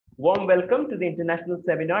Warm welcome to the international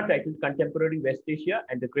seminar titled Contemporary West Asia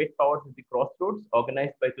and the Great Powers of the Crossroads,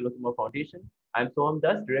 organized by Tillotoma Foundation. I'm Soham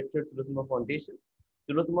Das, Director of Tillotoma Foundation.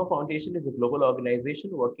 Tillotoma Foundation is a global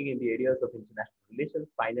organization working in the areas of international relations,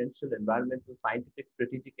 financial, environmental, scientific,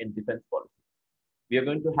 strategic, and defense policy. We are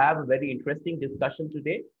going to have a very interesting discussion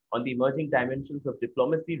today on the emerging dimensions of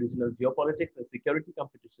diplomacy, regional geopolitics, and security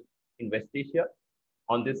competition in West Asia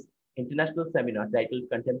on this international seminar titled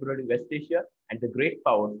Contemporary West Asia and the Great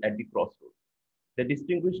Powers at the Crossroads. The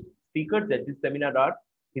distinguished speakers at this seminar are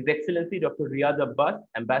His Excellency Dr. Riad Abbas,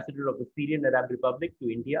 Ambassador of the Syrian Arab Republic to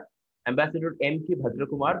India, Ambassador M.K.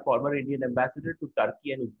 Bhadrakumar, former Indian Ambassador to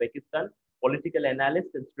Turkey and Uzbekistan, political analyst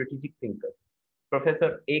and strategic thinker.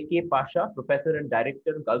 Professor A.K. Pasha, Professor and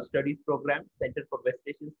Director, Gulf Studies Program, Center for West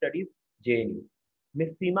Asian Studies, JNU.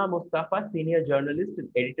 Ms. Seema Mustafa, Senior Journalist and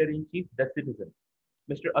Editor-in-Chief, The Citizen.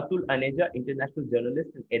 Mr. Atul, Aneja, International Journalist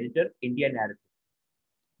and Editor, India Narrative.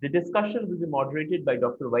 The discussion will be moderated by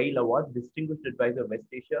Dr. Waiel Awwad, Distinguished Advisor, West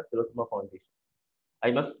Asia, Tillotoma Foundation.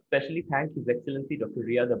 I must especially thank His Excellency Dr.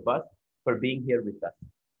 Riad Abbas for being here with us.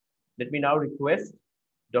 Let me now request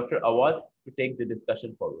Dr. Awwad to take the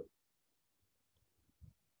discussion forward.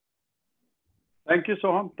 Thank you,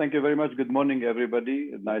 Soham. Thank you very much. Good morning, everybody.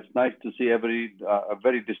 It's nice to see a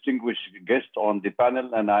very distinguished guest on the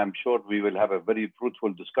panel, and I'm sure we will have a very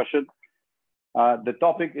fruitful discussion. The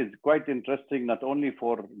topic is quite interesting, not only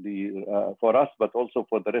for us, but also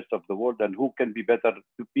for the rest of the world. And who can be better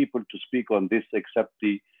people to speak on this except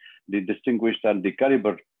the distinguished and the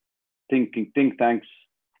caliber think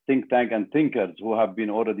tank and thinkers who have been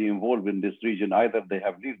already involved in this region. Either they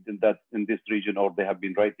have lived in this region, or they have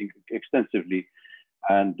been writing extensively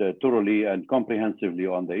and thoroughly and comprehensively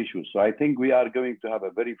on the issues. So I think we are going to have a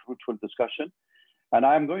very fruitful discussion. And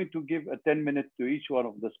I'm going to give 10 minutes to each one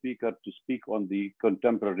of the speakers to speak on the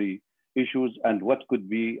contemporary issues and what could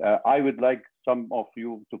be. I would like some of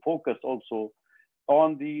you to focus also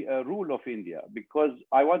on the role of India, because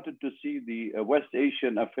I wanted to see the West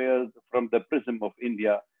Asian affairs from the prism of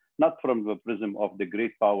India, not from the prism of the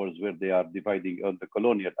great powers where they are dividing on the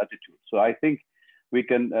colonial attitude. So I think we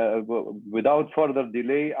can, without further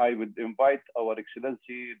delay, I would invite our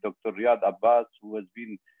Excellency, Dr. Riad Abbas, who has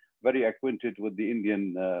been very acquainted with the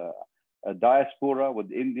Indian diaspora,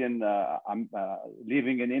 with Indian,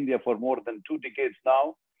 living in India for more than 2 decades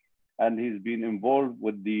now. And he's been involved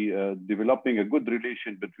with the developing a good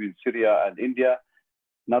relation between Syria and India.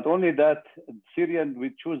 Not only that,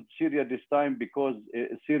 we choose Syria this time because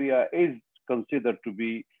Syria is considered to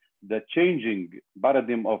be the changing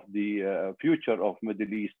paradigm of the future of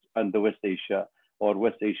Middle East and the West Asia, or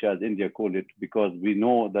West Asia as India call it, because we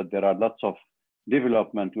know that there are lots of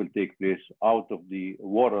development will take place out of the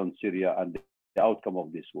war on Syria and the outcome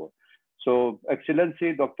of this war. So,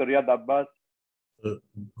 Excellency, Dr. Riad Abbas.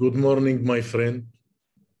 Good morning, my friend.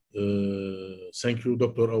 Thank you,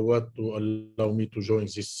 Dr. Awwad, to allow me to join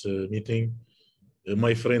this meeting.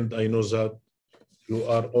 My friend, I know that you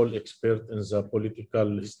are all experts in the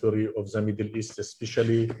political history of the Middle East,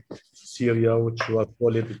 especially Syria, which was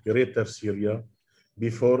called Greater Syria,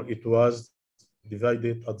 before it was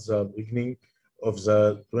divided at the beginning of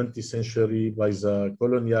the 20th century by the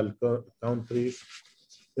colonial countries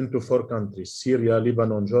into 4 countries: Syria,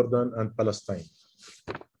 Lebanon, Jordan, and Palestine.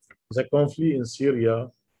 The conflict in Syria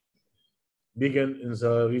began in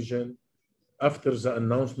the region after the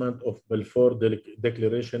announcement of Balfour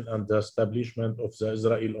Declaration and the establishment of the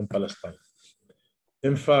Israel on Palestine.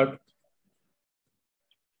 In fact,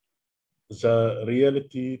 the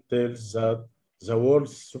reality tells that the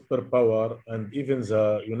world's superpower and even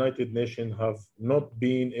the United Nations have not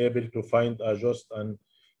been able to find a just and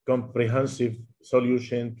comprehensive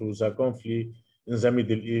solution to the conflict in the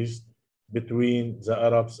Middle East between the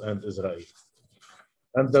Arabs and Israel.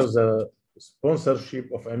 Under the sponsorship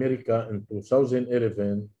of America in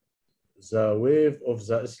 2011, the wave of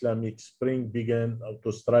the Islamic Spring began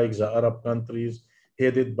to strike the Arab countries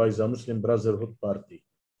headed by the Muslim Brotherhood Party.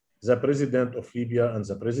 The president of Libya and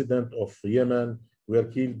the president of Yemen were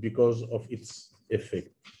killed because of its effect,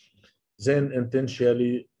 then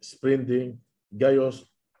intentionally spreading chaos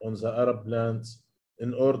on the Arab lands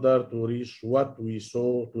in order to reach what we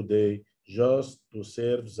saw today, just to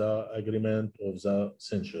serve the agreement of the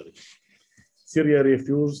century. Syria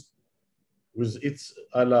refused, with its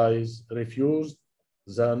allies, refused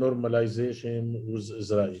the normalization with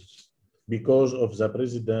Israel because of the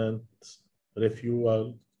president's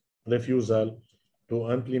refusal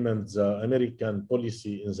to implement the American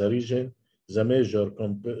policy in the region. The major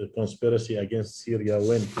conspiracy against Syria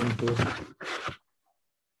went into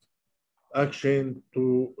action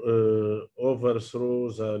to overthrow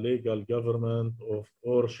the legal government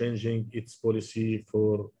or changing its policy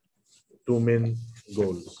for two main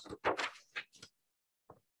goals.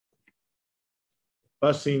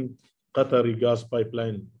 Passing Qatari gas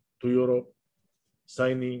pipeline to Europe,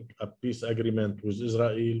 signing a peace agreement with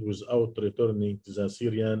Israel without returning to the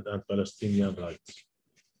Syrian and Palestinian rights.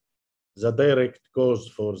 The direct cause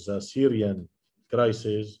for the Syrian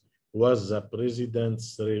crisis was the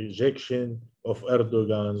president's rejection of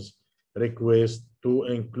Erdogan's request to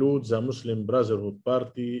include the Muslim Brotherhood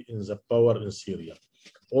Party in the power in Syria.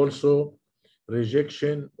 Also,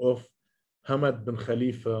 rejection of Hamad bin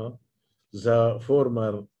Khalifa, the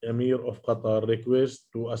former Emir of Qatar, request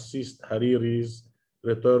to assist Hariri's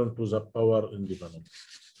return to the power in Lebanon.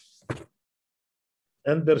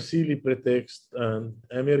 Under silly pretext, and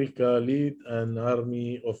America led an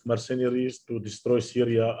army of mercenaries to destroy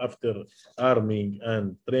Syria after arming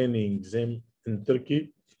and training them in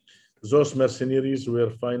Turkey. Those mercenaries were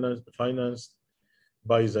financed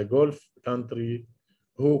by the Gulf country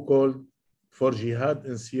who called for jihad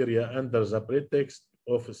in Syria under the pretext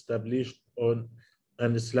of established on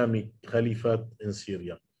an Islamic Caliphate in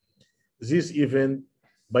Syria. This event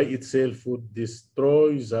by itself would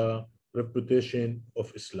destroy the reputation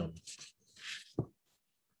of Islam.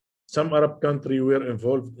 Some Arab countries were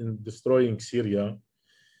involved in destroying Syria.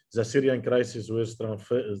 The Syrian crisis was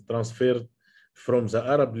transferred from the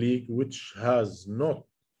Arab League, which has not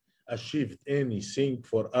achieved anything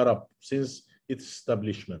for Arab since its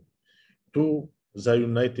establishment, to the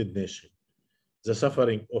United Nations. The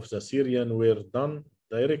suffering of the Syrians were done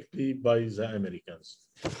directly by the Americans.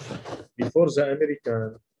 Before the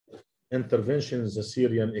American intervention, the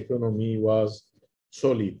Syrian economy was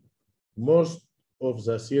solid. Most of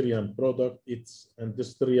the Syrian product, its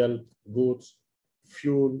industrial goods,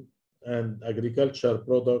 fuel, and agriculture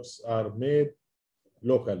products are made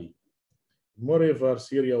locally. Moreover,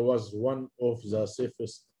 Syria was one of the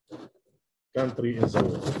safest countries in the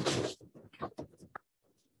world.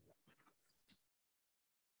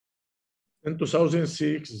 In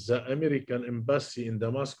 2006, the American embassy in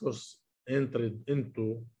Damascus entered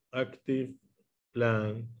into active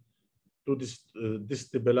plan to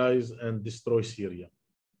destabilize and destroy Syria.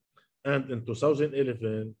 And in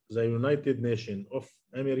 2011, the United Nations of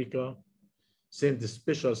America sent a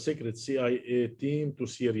special secret CIA team to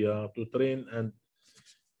Syria to train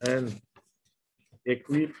and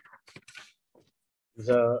equip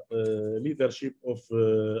the leadership of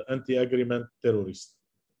anti-agreement terrorists.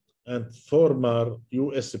 And former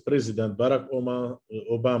US President Barack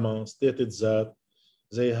Obama stated that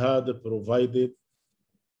they had provided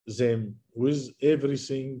them with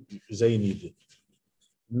everything they needed.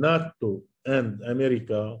 NATO and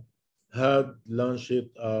America had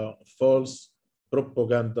launched a false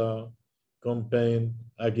propaganda campaign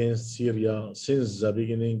against Syria since the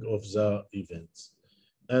beginning of the events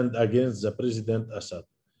and against the President Assad.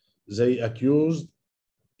 They accused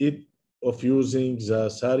it of using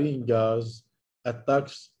the sarin gas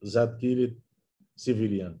attacks that killed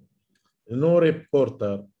civilians. No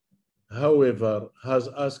reporter, however, has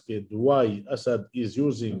asked why Assad is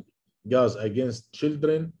using gas against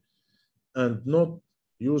children and not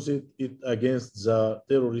using it against the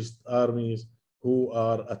terrorist armies who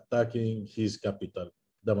are attacking his capital,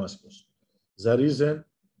 Damascus. The reason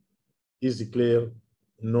is clear: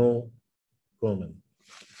 no comment.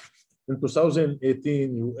 In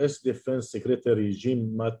 2018, US Defense Secretary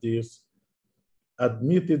Jim Mattis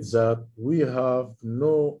admitted that we have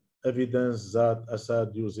no evidence that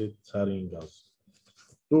Assad used sarin gas.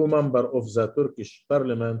 Two members of the Turkish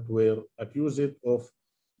parliament were accused of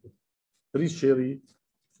treachery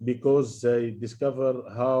because they discovered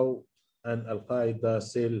how an Al-Qaeda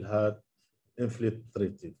cell had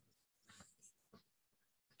infiltrated.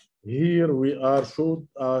 Here we should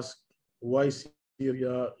ask why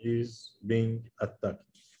Syria is being attacked.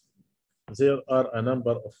 There are a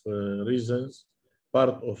number of reasons.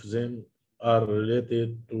 Part of them are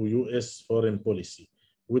related to US foreign policy,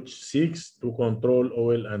 which seeks to control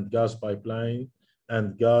oil and gas pipeline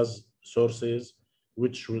and gas sources,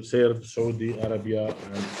 which will serve Saudi Arabia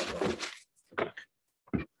and Israel.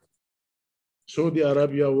 Saudi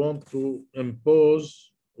Arabia wants to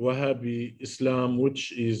impose Wahhabi Islam,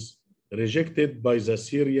 which is rejected by the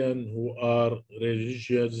Syrians who are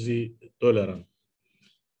religiously tolerant.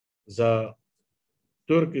 The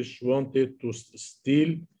Turkish wanted to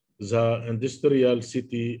steal the industrial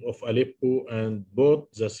city of Aleppo and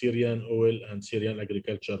bought the Syrian oil and Syrian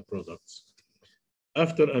agriculture products.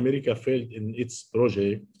 After America failed in its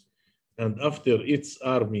project and after its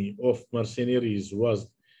army of mercenaries was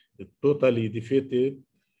totally defeated,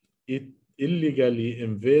 it illegally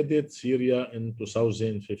invaded Syria in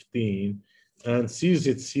 2015 and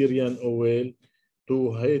seized Syrian oil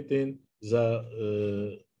to heighten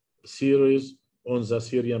the series on the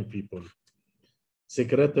Syrian people.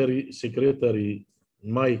 Secretary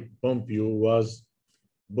Mike Pompeo was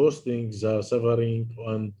boasting the suffering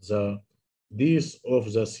and the death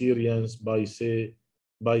of the Syrians by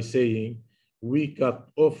saying, we cut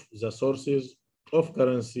off the sources of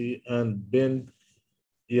currency and banned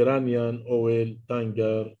Iranian oil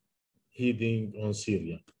tanker heading on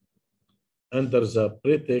Syria, under the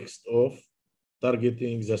pretext of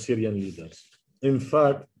targeting the Syrian leaders. In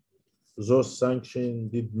fact, those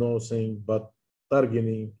sanctions did nothing but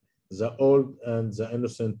targeting the old and the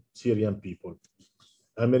innocent Syrian people.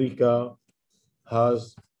 America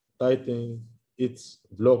has tightened its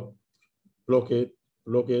blockade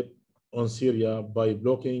on Syria by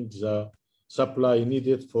blocking the supply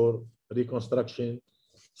needed for reconstruction.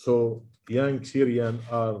 So young Syrians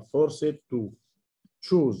are forced to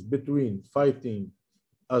choose between fighting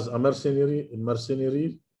as a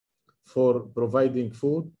mercenary for providing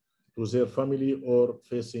food to their family or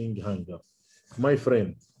facing hunger. My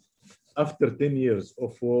friend, after 10 years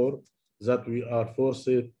of war that we are forced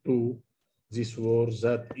to, this war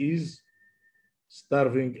that is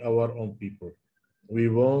starving our own people. We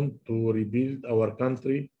want to rebuild our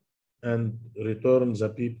country and return the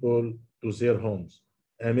people to their homes.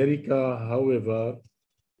 America, however,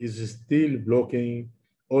 is still blocking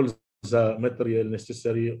all the material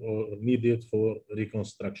necessary or needed for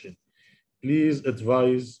reconstruction. Please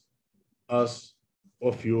advise us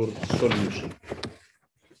of your solution.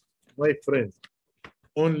 My friend,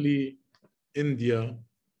 only India,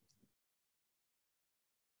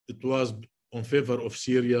 it was in favor of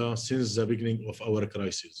Syria since the beginning of our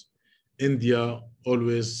crisis. India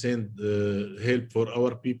always send help for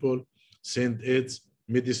our people, send aids,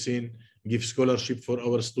 medicine, give scholarship for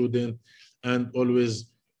our students, and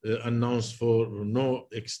always announce for no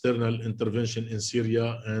external intervention in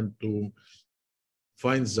Syria and to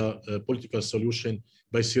find the political solution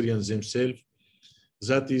by Syrians themselves.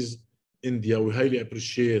 That is India. We highly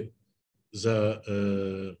appreciate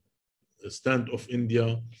the stand of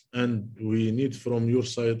India, and we need from your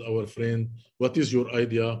side, our friend, what is your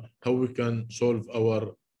idea, how we can solve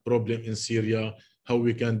our problem in Syria, how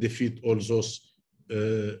we can defeat all those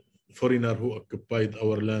foreigners who occupied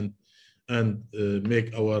our land and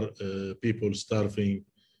make our people starving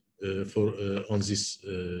on this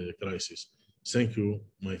crisis. Thank you,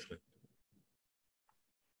 my friend.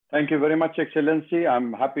 Thank you very much, Excellency.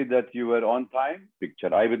 I'm happy that you were on time.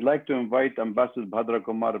 Picture. I would like to invite Ambassador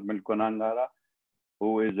Bhadrakumar Milkonangara,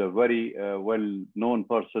 who is a very well-known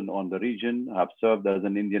person on the region. Have served as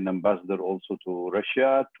an Indian ambassador also to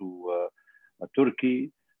Russia, to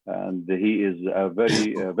Turkey, and he is a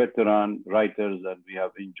very veteran writer, and we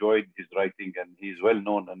have enjoyed his writing, and he is well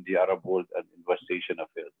known in the Arab world and in West Asian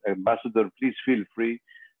affairs. Ambassador, please feel free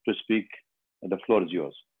to speak. The floor is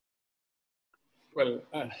yours. Well,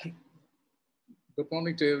 good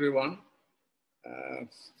morning to everyone.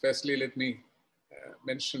 Firstly, let me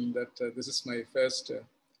mention that this is my first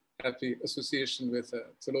happy association with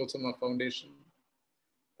Tillotoma Foundation.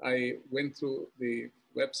 I went through the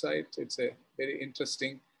website. It's a very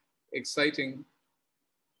interesting, exciting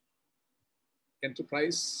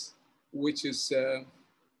enterprise, which is,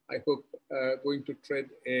 I hope, going to tread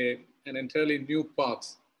an entirely new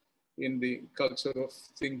path in the culture of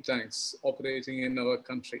think tanks operating in our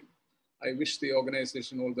country. I wish the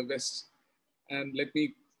organization all the best. And let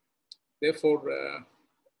me therefore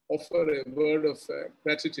offer a word of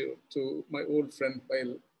gratitude to my old friend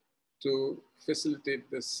Waiel to facilitate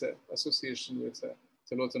this association with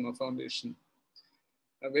Tillotoma Foundation.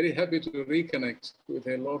 I'm very happy to reconnect with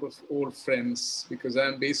a lot of old friends because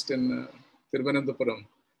I'm based in Thiruvananthapuram,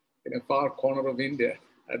 in a far corner of India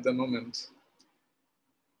at the moment.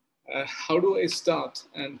 How do I start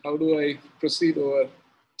and how do I proceed over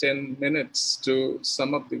 10 minutes to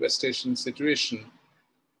sum up the West Asian situation?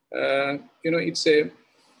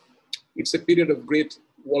 It's a period of great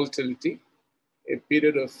volatility, a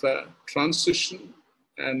period of transition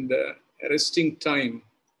and arresting time,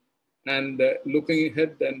 and looking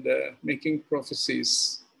ahead and making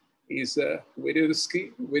prophecies is very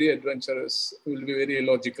risky, very adventurous, will be very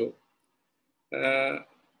illogical.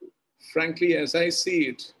 Frankly, as I see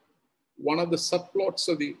it, one of the subplots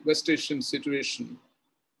of the West Asian situation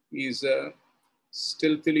is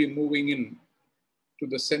stealthily moving in to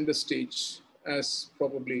the center stage as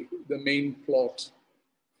probably the main plot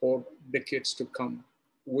for decades to come,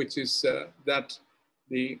 which is that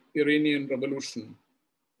the Iranian Revolution,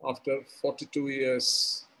 after 42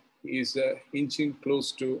 years, is inching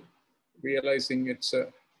close to realizing its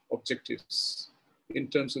objectives in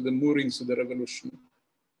terms of the moorings of the revolution,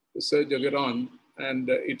 the surge of Iran, and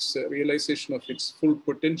its realization of its full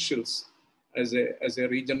potentials as a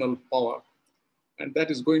regional power. And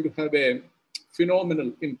that is going to have a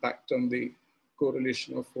phenomenal impact on the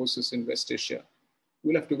correlation of forces in West Asia.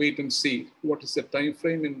 We'll have to wait and see what is the time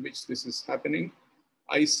frame in which this is happening.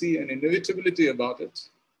 I see an inevitability about it.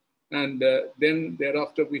 And then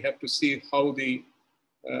thereafter, we have to see how the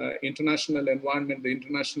international environment, the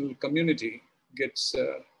international community gets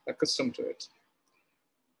accustomed to it.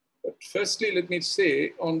 But firstly, let me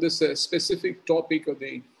say on this specific topic of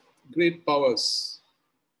the great power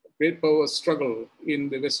struggle in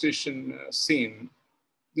the West Asian scene,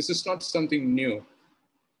 this is not something new.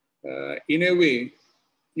 In a way,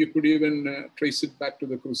 you could even trace it back to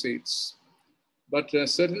the Crusades. But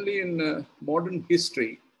certainly in modern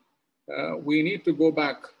history, we need to go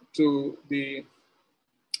back to the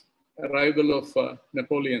arrival of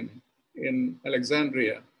Napoleon in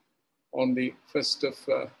Alexandria on the 1st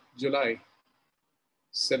of July,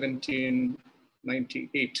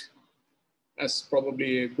 1798, as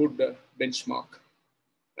probably a good benchmark.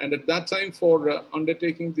 And at that time, for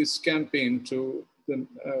undertaking this campaign to the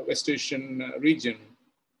West Asian region,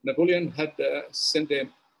 Napoleon had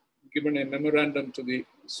given a memorandum to the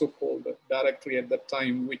so-called directory at that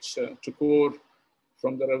time, which took over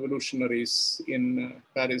from the revolutionaries in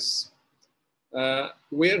Paris,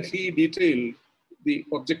 where he detailed the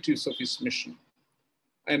objectives of his mission.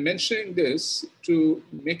 I'm mentioning this to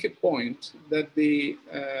make a point that the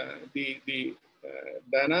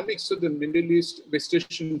dynamics of the Middle East West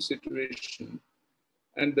Asian situation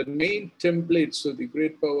and the main templates of the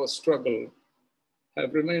great power struggle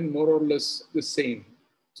have remained more or less the same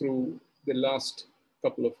through the last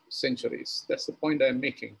couple of centuries. That's the point I'm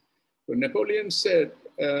making. So Napoleon said,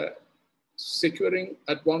 securing,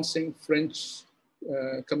 advancing French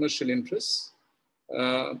commercial interests,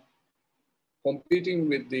 competing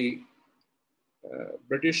with the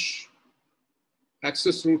British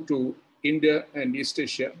access route to India and East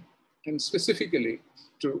Asia, and specifically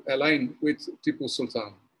to align with Tipu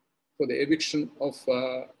Sultan for the eviction of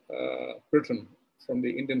Britain from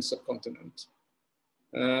the Indian subcontinent.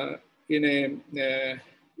 In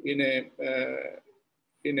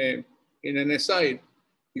an aside,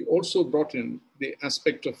 he also brought in the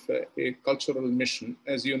aspect of a cultural mission.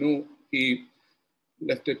 As you know, he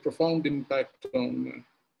left a profound impact on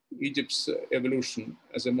Egypt's evolution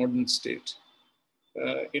as a modern state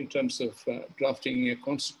in terms of drafting a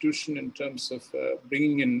constitution, in terms of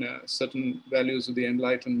bringing in certain values of the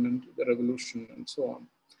Enlightenment, the revolution, and so on.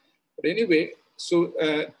 But anyway, so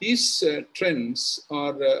these trends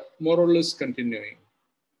are more or less continuing.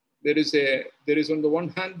 There is on the one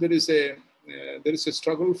hand, there is a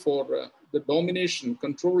struggle for the domination,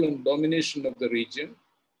 control and domination of the region,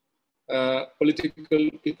 political,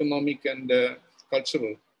 economic, and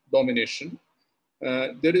cultural domination.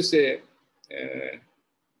 There is a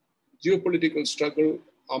geopolitical struggle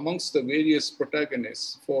amongst the various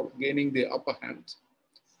protagonists for gaining the upper hand.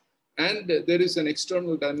 And there is an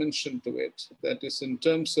external dimension to it, that is in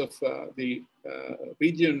terms of the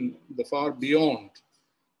region, the far beyond,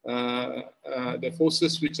 the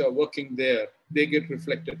forces which are working there, they get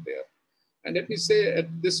reflected there. And let me say at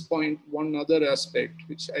this point, one other aspect,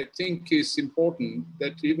 which I think is important,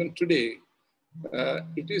 that even today,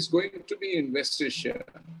 it is going to be in West Asia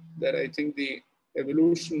that I think the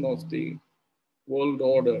evolution of the world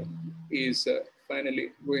order is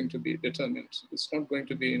finally going to be determined. It's not going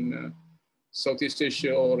to be in Southeast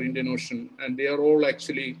Asia or Indian Ocean, and they are all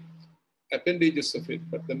actually appendages of it.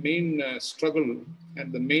 But the main struggle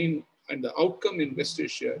and the outcome in West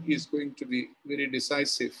Asia is going to be very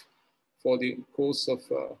decisive for the course of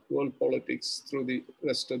world politics through the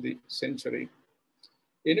rest of the century.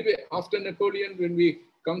 Anyway, after Napoleon, when we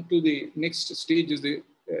come to the next stage is the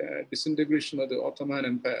disintegration of the Ottoman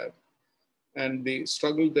Empire and the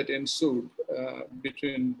struggle that ensued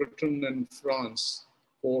between Britain and France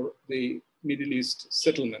for the Middle East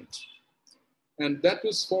settlement. And that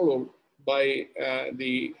was followed by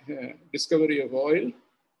the discovery of oil,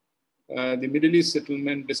 the Middle East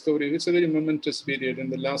settlement discovery. It's a very momentous period in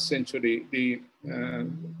the last century,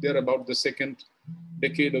 they're about the second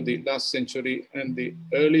decade of the last century and the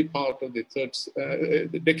early part of the third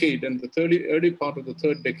decade and the early part of the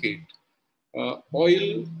third decade.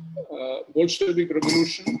 Oil, Bolshevik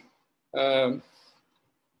Revolution,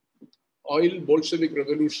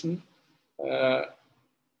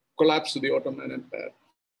 collapse of the Ottoman Empire.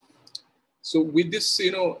 So with this,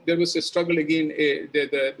 there was a struggle again,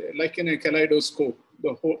 like in a kaleidoscope,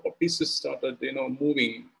 the whole pieces started,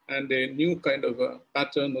 moving, and a new kind of a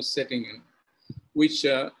pattern was setting in, which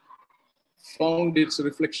found its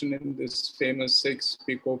reflection in this famous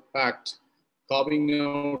Sykes-Picot Pact, carving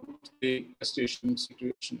out the West Asian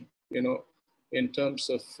situation, in terms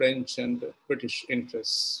of French and British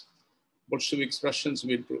interests. Bolsheviks, Russians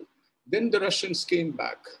withdrew. Then the Russians came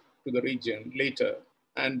back to the region later,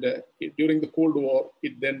 and during the Cold War,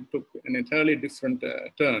 it then took an entirely different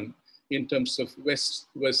turn in terms of West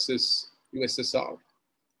versus USSR.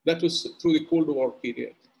 That was through the Cold War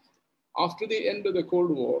period. After the end of the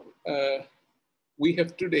Cold War, we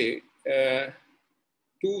have today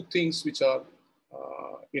two things which are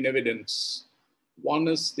in evidence. One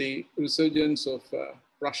is the resurgence of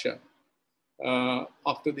Russia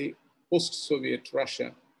after the post-Soviet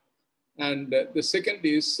Russia. And the second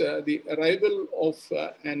is the arrival of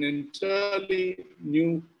an entirely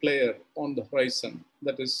new player on the horizon,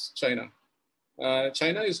 that is China.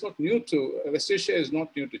 China is not new to, West Asia is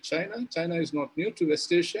not new to China. China is not new to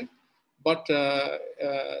West Asia. But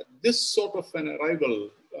this sort of an arrival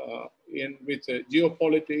with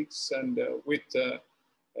geopolitics and with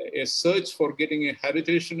a search for getting a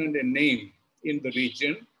habitation and a name in the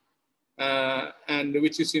region, and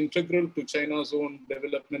which is integral to China's own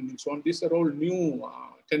development and so on. These are all new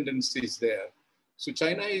tendencies there. So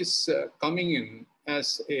China is coming in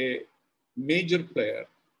as a major player,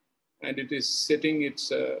 and it is setting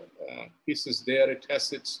its pieces there. It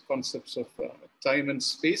has its concepts of time and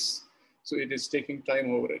space. So it is taking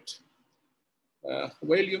time over it.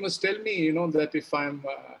 Well, you must tell me, that if I'm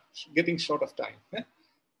getting short of time.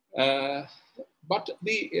 But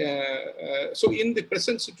so in the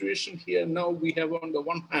present situation here now, we have on the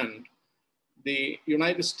one hand, the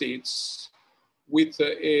United States with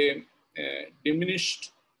a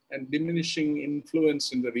diminished and diminishing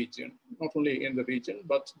influence in the region, not only in the region,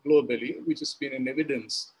 but globally, which has been in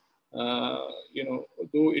evidence, though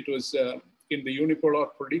it was in the unipolar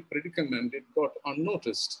predicament, it got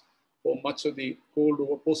unnoticed for much of the Cold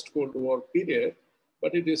War, post-Cold War period,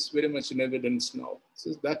 but it is very much in evidence now.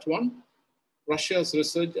 So that one, Russia's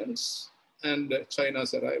resurgence and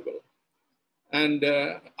China's arrival. And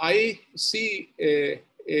I see a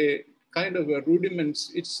kind of a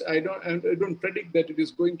rudiments. I don't predict that it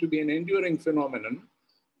is going to be an enduring phenomenon,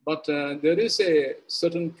 but there is a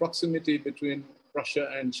certain proximity between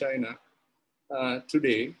Russia and China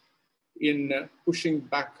today in pushing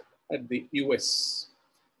back at the US.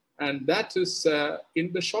 And that is,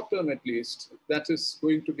 in the short term at least, that is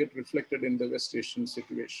going to get reflected in the West Asian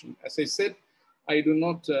situation. As I said, I do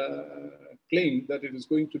not claim that it is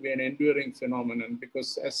going to be an enduring phenomenon,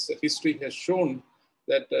 because as history has shown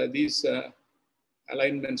that these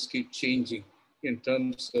alignments keep changing in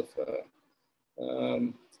terms of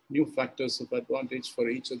new factors of advantage for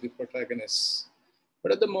each of the protagonists.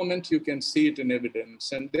 But at the moment, you can see it in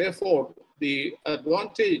evidence. And therefore, the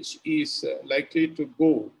advantage is likely to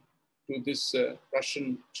go to this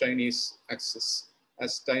Russian-Chinese axis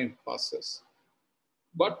as time passes.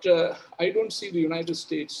 But I don't see the United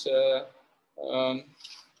States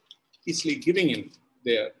easily giving in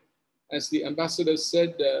there. As the ambassador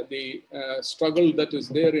said, the struggle that is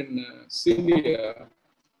there in Syria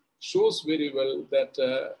shows very well that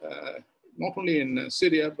not only in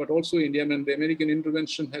Syria, but also in Yemen, the American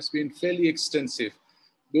intervention has been fairly extensive.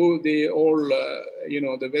 Though they all,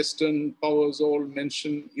 the Western powers all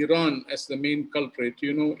mention Iran as the main culprit.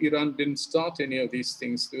 Iran didn't start any of these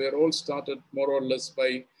things. They were all started more or less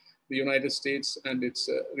by the United States and its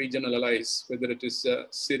regional allies, whether it is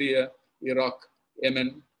Syria, Iraq,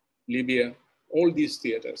 Yemen, Libya, all these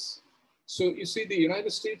theaters. So you see, the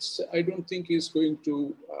United States, I don't think is going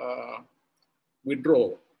to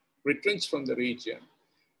retrench from the region.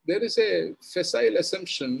 There is a facile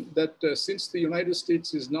assumption that since the United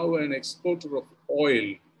States is now an exporter of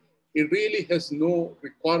oil, it really has no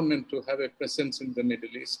requirement to have a presence in the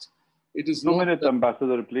Middle East. It is 2 minutes,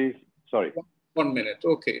 Ambassador, please. Sorry. 1 minute.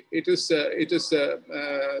 Okay. It is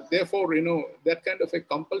therefore, that kind of a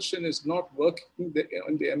compulsion is not working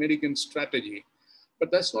on the American strategy.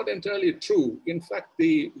 But that's not entirely true. In fact,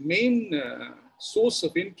 the main source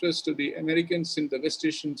of interest to the Americans in the West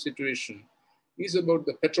Asian situation is about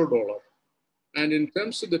the petrodollar. And in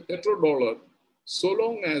terms of the petrodollar, so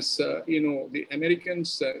long as, the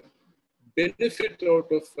Americans benefit out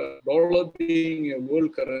of dollar being a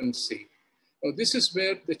world currency. Now, this is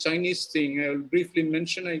where the Chinese thing, I will briefly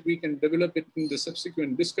mention, we can develop it in the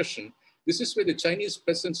subsequent discussion. This is where the Chinese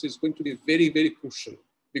presence is going to be very, very crucial,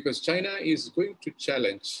 because China is going to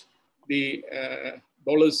challenge the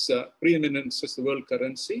dollar's preeminence as the world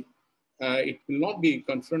currency. It will not be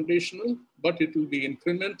confrontational, but it will be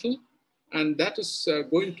incremental. And that is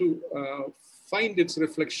going to find its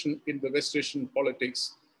reflection in the West Asian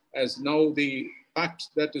politics, as now the pact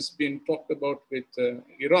that is being talked about with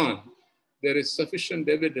Iran, there is sufficient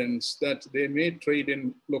evidence that they may trade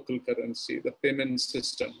in local currency, the payment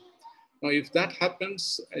system. Now, if that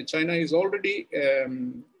happens, China is already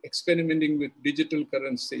experimenting with digital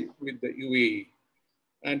currency with the UAE.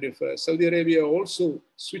 And if Saudi Arabia also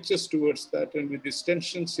switches towards that, and with these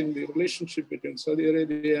tensions in the relationship between Saudi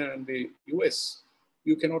Arabia and the US,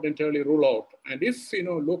 you cannot entirely rule out. And if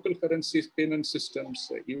local currency payment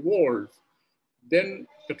systems evolve, then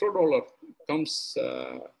petrodollar comes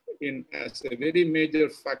in as a very major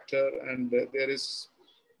factor, and there is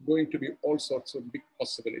going to be all sorts of big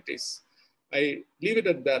possibilities. I leave it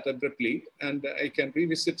at that abruptly, and I can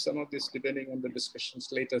revisit some of this depending on the discussions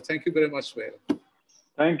later. Thank you very much, Waiel.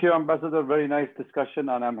 Thank you, Ambassador. Very nice discussion,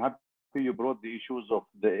 and I'm happy you brought the issues of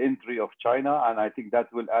the entry of China, and I think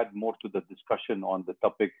that will add more to the discussion on the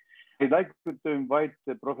topic. I'd like to invite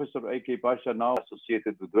Professor A.K. Pasha, now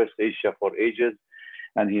associated with West Asia for ages,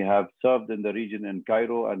 and he has served in the region in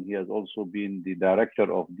Cairo, and he has also been the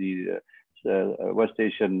director of the West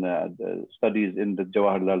Asian studies in the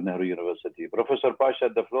Jawaharlal Nehru University. Professor Pasha,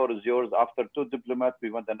 the floor is yours. After two diplomats, we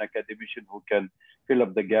want an academician who can fill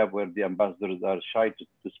up the gap where the ambassadors are shy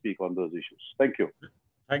to speak on those issues. Thank you.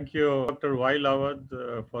 Thank you, Dr. Waiel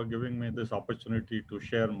Awwad, for giving me this opportunity to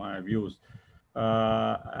share my views.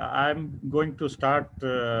 I'm going to start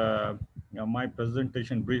my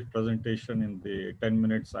presentation, brief presentation in the 10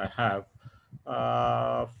 minutes I have.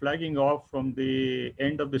 Flagging off from the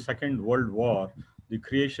end of the Second World War, the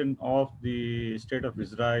creation of the State of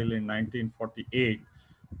Israel in 1948,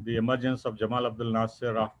 the emergence of Jamal Abdel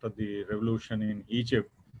Nasser after the revolution in Egypt,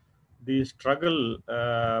 the struggle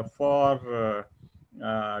for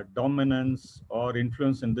dominance or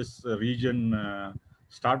influence in this region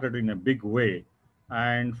started in a big way.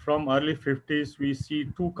 And from early 50s, we see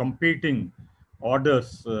two competing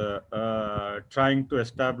orders trying to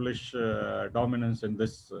establish dominance in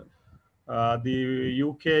this. The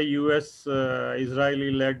UK, US,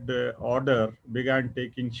 Israeli-led order began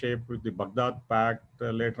taking shape with the Baghdad Pact,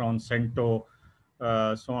 later on CENTO,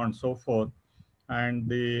 so on and so forth. And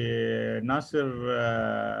the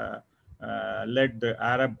Nasser led the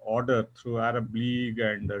Arab order through Arab League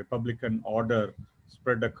and the Republican order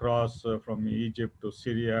spread across from Egypt to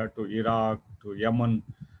Syria to Iraq to Yemen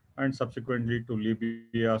and subsequently to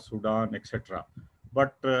Libya, Sudan, etc.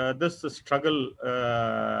 But this struggle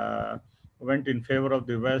went in favor of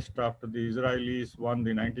the West after the Israelis won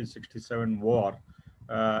the 1967 war,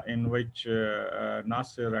 in which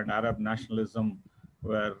Nasser and Arab nationalism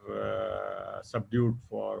were subdued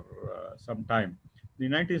for some time. The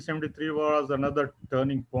 1973 was another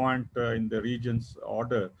turning point in the region's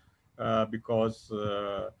order because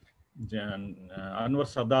Anwar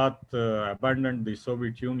Sadat abandoned the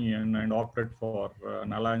Soviet Union and opted for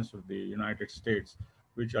an alliance with the United States,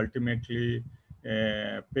 which ultimately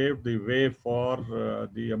paved the way for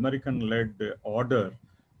the American-led order,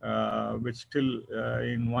 which still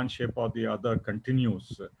in one shape or the other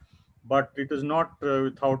continues. But it is not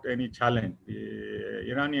without any challenge. The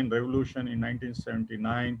Iranian Revolution in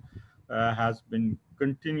 1979 has been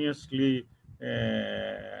continuously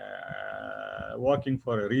working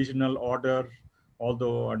for a regional order,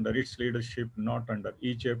 although under its leadership, not under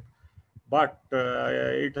Egypt. But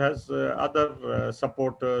it has other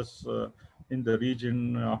supporters in the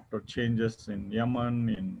region after changes in Yemen,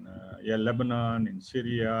 in Lebanon, in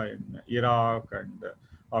Syria, in Iraq, and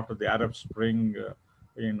after the Arab Spring,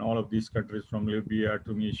 in all of these countries from Libya,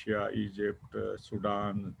 Tunisia, Egypt,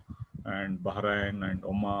 Sudan, and Bahrain, and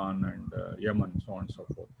Oman, and Yemen, so on and so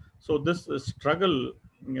forth. So this struggle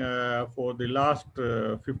for the last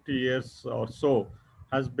 50 years or so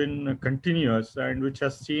has been continuous, and which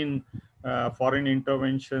has seen foreign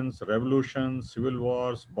interventions, revolutions, civil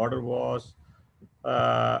wars, border wars.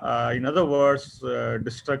 In other words,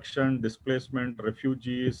 destruction, displacement,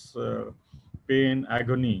 refugees, pain,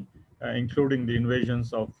 agony, including the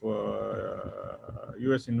invasions of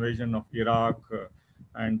US invasion of Iraq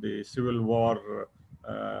and the civil war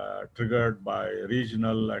triggered by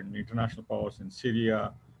regional and international powers in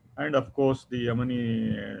Syria, and of course the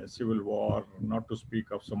Yemeni civil war, not to speak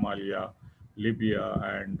of Somalia, Libya,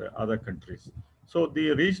 and other countries. So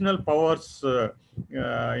the regional powers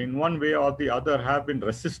in one way or the other have been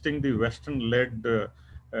resisting the Western-led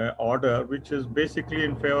order, which is basically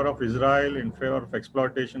in favor of Israel, in favor of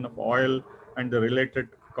exploitation of oil and the related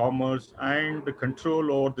commerce, and the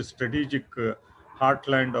control over the strategic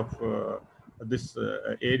heartland of this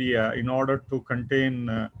area in order to contain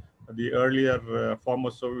the earlier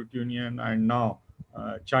former Soviet Union and now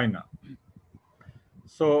China.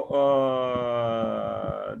 So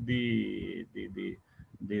the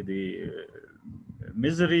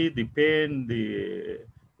misery, the pain, the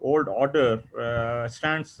old order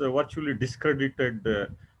stands virtually discredited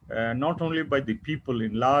not only by the people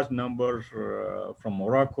in large numbers from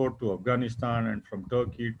Morocco to Afghanistan and from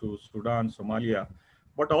Turkey to Sudan, Somalia,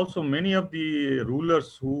 but also many of the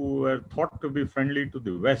rulers who were thought to be friendly to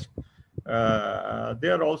the West. They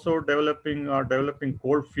are also developing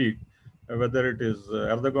cold feet, whether it is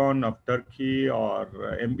Erdogan of Turkey or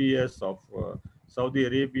MBS of Saudi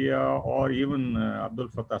Arabia, or even Abdul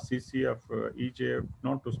Fattah Sisi of Egypt,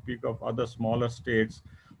 not to speak of other smaller states.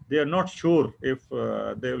 They are not sure if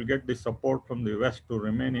they will get the support from the West to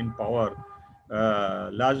remain in power,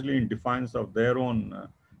 largely in defiance of their own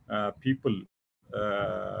people,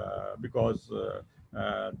 because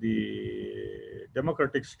the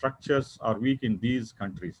democratic structures are weak in these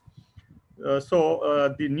countries.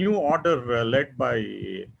 So the new order led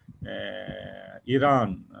by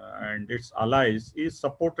Iran and its allies is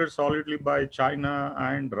supported solidly by China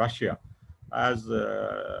and Russia, as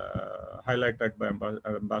highlighted by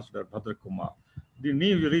Ambassador Bhadrakumar. The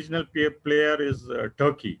new regional player is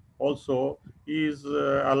Turkey. Also, is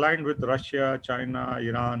aligned with Russia, China,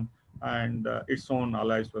 Iran, and its own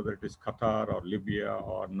allies, whether it is Qatar or Libya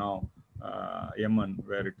or now Yemen,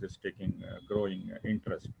 where it is taking growing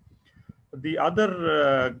interest. The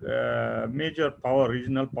other major power,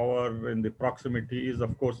 regional power in the proximity is,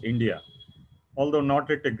 of course, India. Although not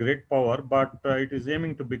at a great power, but it is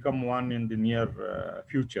aiming to become one in the near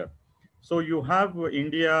future. So you have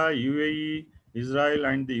India, UAE, Israel,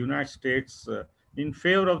 and the United States in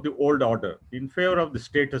favor of the old order, in favor of the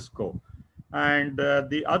status quo. And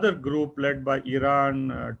the other group led by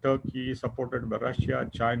Iran, Turkey, supported by Russia,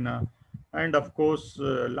 China, and of course,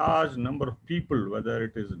 large number of people, whether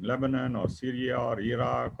it is Lebanon or Syria or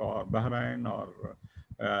Iraq or Bahrain or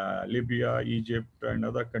Libya, Egypt, and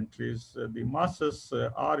other countries, the masses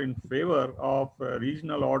are in favor of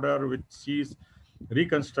regional order which sees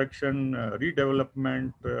reconstruction,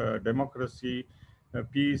 redevelopment, democracy,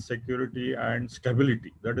 peace, security, and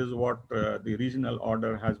stability. That is what the regional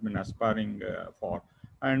order has been aspiring for.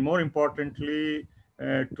 And more importantly,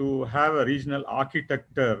 to have a regional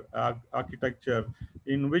architecture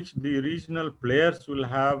in which the regional players will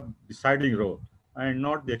have deciding role and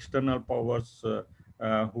not the external powers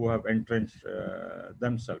who have entrenched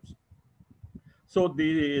themselves. So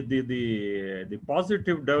the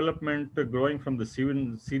positive development growing from the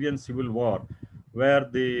Syrian civil war, where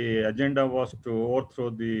the agenda was to overthrow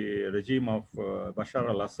the regime of Bashar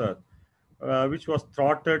al-Assad, which was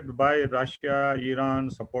thwarted by Russia, Iran,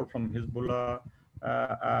 support from Hezbollah,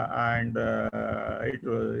 and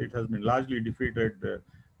it has been largely defeated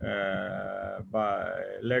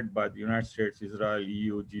led by the United States, Israel,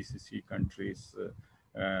 EU, GCC countries,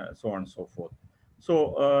 so on and so forth.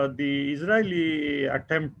 So the Israeli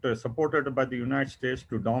attempt, supported by the United States,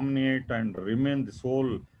 to dominate and remain the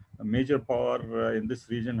sole major power in this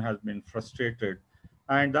region has been frustrated.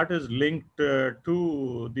 And that is linked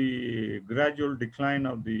to the gradual decline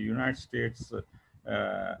of the United States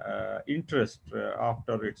interest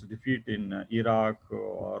after its defeat in Iraq,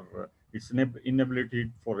 or its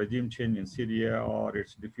inability for regime change in Syria, or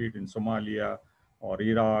its defeat in Somalia, or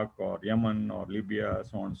Iraq, or Yemen, or Libya,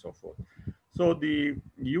 so on and so forth. So the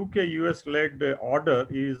UK-US led order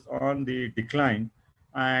is on the decline,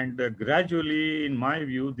 and gradually, in my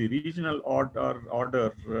view, the regional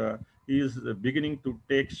order is beginning to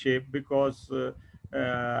take shape, because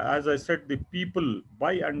as I said, the people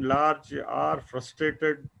by and large are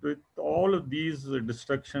frustrated with all of these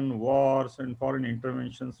destruction, wars, and foreign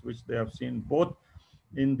interventions which they have seen both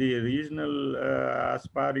in the regional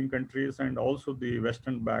aspiring countries and also the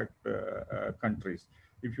Western-backed countries.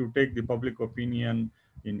 If you take the public opinion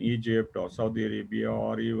in Egypt or Saudi Arabia,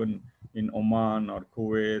 or even in Oman or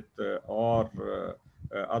Kuwait, or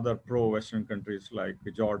other pro-Western countries like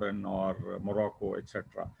Jordan or Morocco,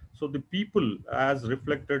 etc. So the people, as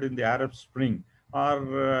reflected in the Arab Spring,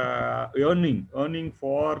 are yearning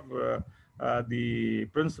for the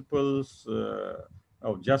principles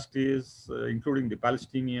of justice, including the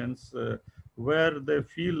Palestinians, where they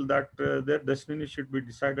feel that their destiny should be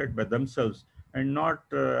decided by themselves and not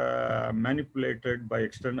manipulated by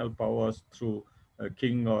external powers through a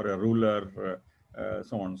king or a ruler,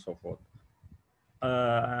 so on and so forth.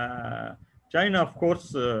 China, of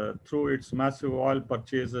course, through its massive oil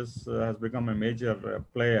purchases, has become a major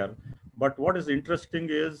player. But what is interesting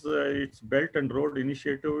is its Belt and Road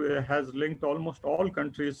Initiative has linked almost all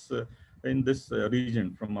countries in this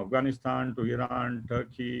region, from Afghanistan to Iran,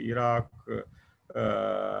 Turkey, Iraq,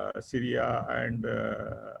 Syria and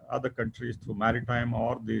other countries through maritime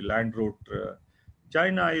or the land route.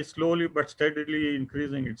 China is slowly but steadily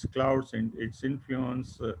increasing its clouds and its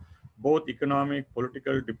influence, both economic,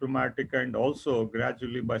 political, diplomatic, and also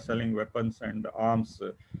gradually by selling weapons and arms.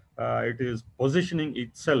 It is positioning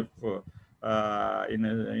itself in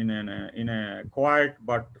a quiet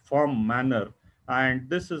but firm manner. And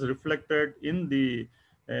this is reflected in the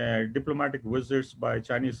diplomatic visits by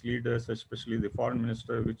Chinese leaders, especially the foreign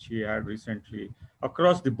minister, which he had recently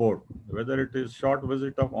across the board, whether it is short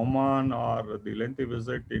visit of Oman or the lengthy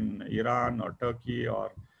visit in Iran or Turkey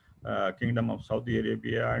or Kingdom of Saudi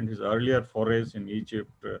Arabia and his earlier forays in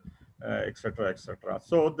Egypt, etc., etc.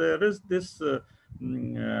 So there is this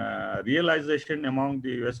realization among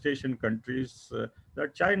the West Asian countries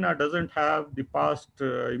that China doesn't have the past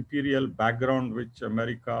imperial background which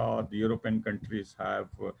America or the European countries have.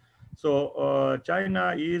 So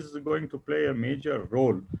China is going to play a major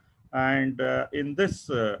role. And in this,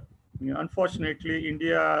 unfortunately,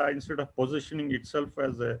 India, instead of positioning itself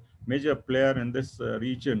as a major player in this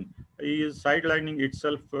region, is sidelining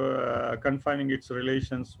itself, confining its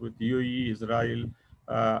relations with UAE, Israel,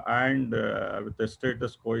 and with the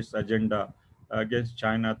status quo agenda against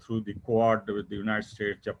China through the Quad with the United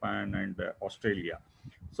States, Japan, and Australia.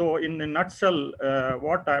 So in a nutshell,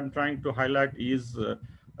 what I'm trying to highlight is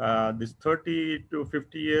this 30 to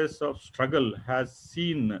 50 years of struggle has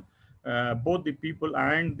seen both the people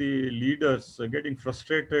and the leaders getting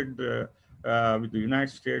frustrated with the United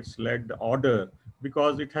States-led order,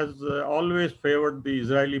 because it has always favored the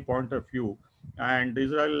Israeli point of view. And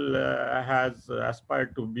Israel has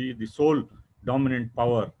aspired to be the sole dominant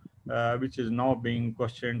power, which is now being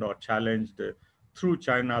questioned or challenged through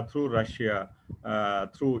China, through Russia,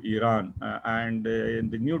 through Iran. And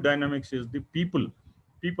the new dynamics is the people.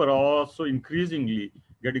 People are also increasingly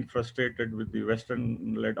getting frustrated with the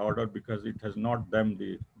Western-led order because it has not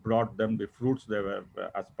brought them the fruits they were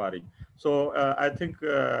aspiring. So I think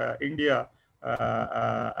India,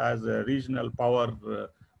 as a regional power,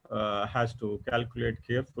 has to calculate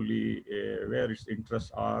carefully where its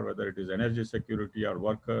interests are, whether it is energy security or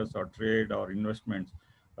workers or trade or investments.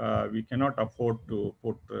 We cannot afford to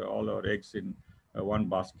put all our eggs in one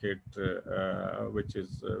basket, which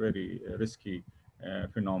is a very risky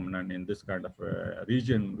phenomenon in this kind of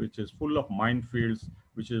region, which is full of minefields,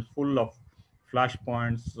 which is full of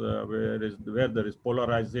flashpoints, where there is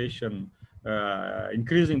polarization,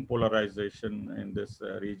 increasing polarization in this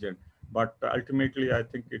region. But ultimately, I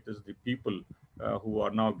think it is the people who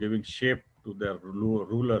are now giving shape to their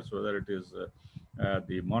rulers, whether it is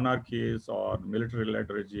the monarchies or military-led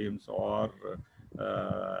regimes or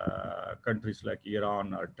countries like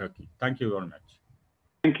Iran or Turkey. Thank you very much.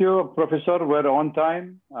 Thank you, Professor. We're on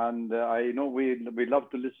time, and I know we love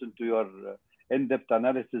to listen to your in-depth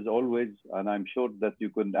analysis always, and I'm sure that you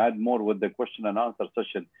can add more with the question and answer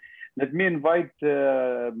session. Let me invite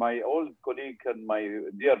my old colleague and my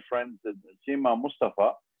dear friend, Seema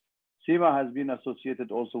Mustafa. Seema has been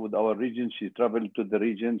associated also with our region. She traveled to the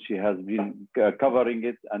region. She has been covering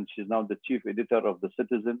it, and she's now the chief editor of The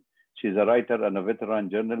Citizen. She's a writer and a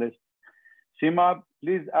veteran journalist. Seema,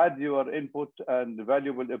 please add your input and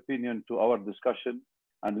valuable opinion to our discussion,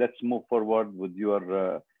 and let's move forward with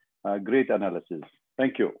your great analysis.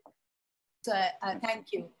 Thank you.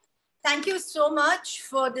 Thank you. Thank you so much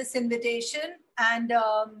for this invitation. And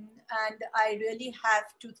I really have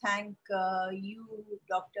to thank you,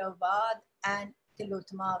 Dr. Awwad, and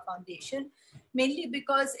Tillotoma Foundation, mainly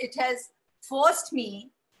because it has forced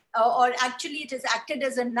me, or actually it has acted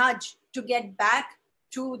as a nudge to get back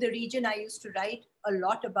to the region I used to write a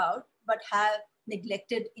lot about, but have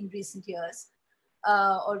neglected in recent years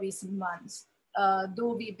or recent months,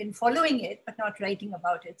 though we've been following it, but not writing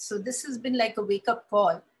about it. So this has been like a wake-up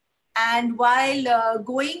call. And while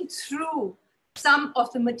going through some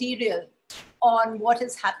of the material on what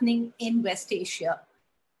is happening in West Asia,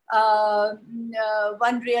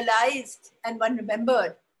 one realized and one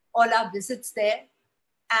remembered all our visits there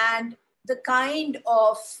and the kind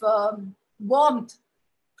of warmth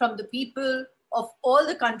from the people of all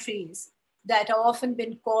the countries that have often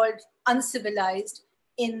been called uncivilized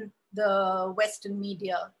in the Western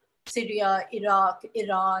media: Syria, Iraq,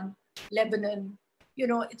 Iran, Lebanon, you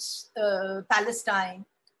know, it's Palestine.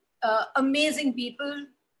 Amazing people,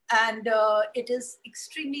 and it is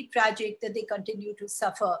extremely tragic that they continue to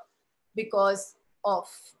suffer because of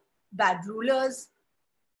bad rulers,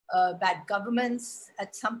 bad governments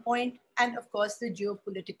at some point, and of course the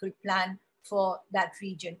geopolitical plan for that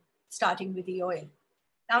region, starting with the oil.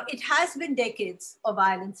 Now, it has been decades of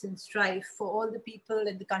violence and strife for all the people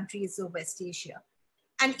and the countries of West Asia.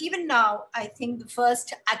 And even now, I think the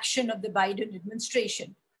first action of the Biden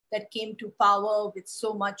administration that came to power with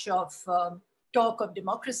so much of talk of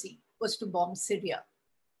democracy was to bomb Syria,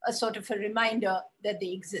 a sort of a reminder that they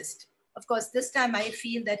exist. Of course, this time I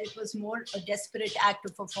feel that it was more a desperate act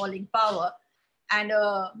of a falling power and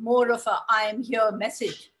more of a I am here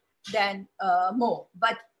message than more.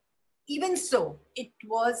 But even so, it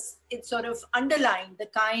sort of underlined the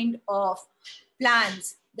kind of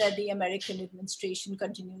plans that the American administration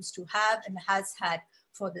continues to have and has had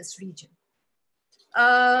for this region.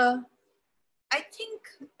 I think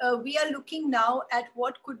we are looking now at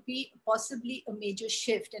what could be possibly a major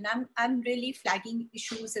shift. And I'm really flagging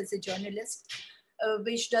issues as a journalist,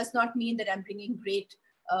 which does not mean that I'm bringing great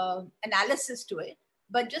analysis to it,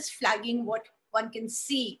 but just flagging what one can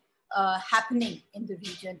see happening in the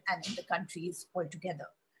region and in the countries altogether.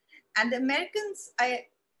 And the Americans,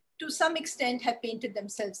 to some extent, have painted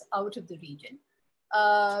themselves out of the region,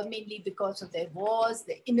 mainly because of their wars,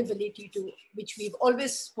 their inability to, which we've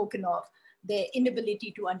always spoken of, their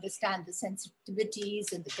inability to understand the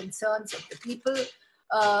sensitivities and the concerns of the people,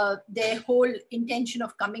 their whole intention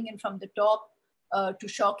of coming in from the top to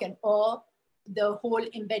shock and awe, the whole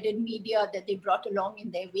embedded media that they brought along in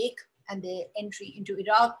their wake and their entry into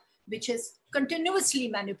Iraq, which has continuously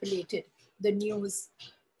manipulated the news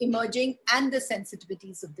emerging and the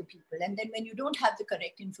sensitivities of the people. And then when you don't have the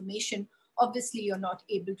correct information, obviously you're not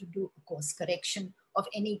able to do a course correction of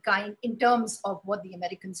any kind in terms of what the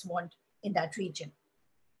Americans want in that region.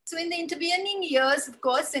 So in the intervening years, of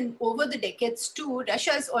course, and over the decades too,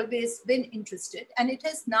 Russia has always been interested, and it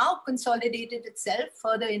has now consolidated itself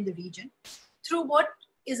further in the region through what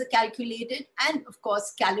is a calculated and of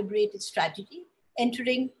course calibrated strategy,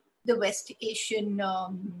 entering the West Asian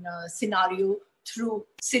scenario through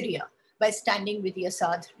Syria by standing with the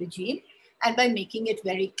Assad regime and by making it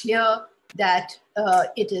very clear that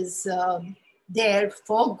it is there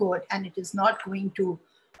for good and it is not going to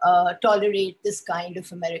tolerate this kind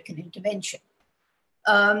of American intervention,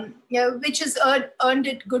 which has earned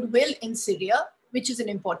it goodwill in Syria, which is an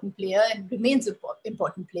important player and remains an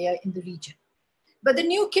important player in the region. But the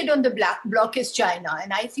new kid on the block is China.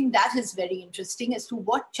 And I think that is very interesting as to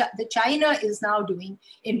what China is now doing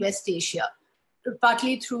in West Asia,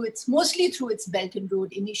 partly mostly through its Belt and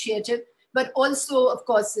Road Initiative, but also, of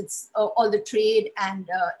course, it's all the trade and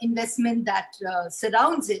investment that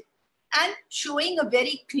surrounds it, and showing a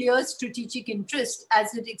very clear strategic interest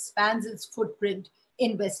as it expands its footprint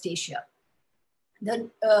in West Asia.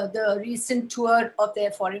 The recent tour of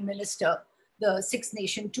their foreign minister, the Six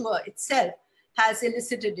Nation tour itself, has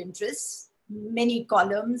elicited interest, many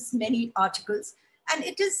columns, many articles, and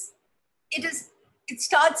it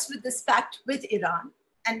starts with this pact with Iran.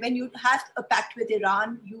 And when you have a pact with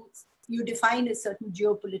Iran, you define a certain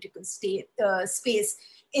geopolitical space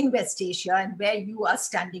in West Asia and where you are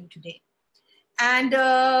standing today. And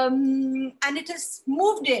it has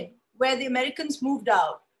moved in where the Americans moved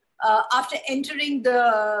out after entering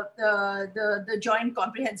the Joint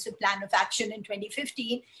Comprehensive Plan of Action in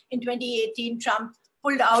 2015. In 2018, Trump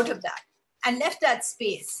pulled out of that and left that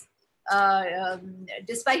space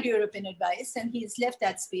despite European advice, and he's left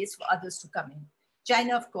that space for others to come in.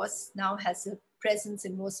 China, of course, now has a presence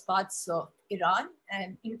in most parts of Iran,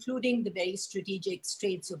 and including the very strategic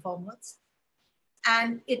Straits of Hormuz.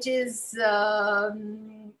 And it is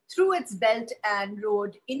through its Belt and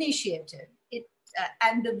Road Initiative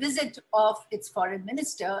and the visit of its foreign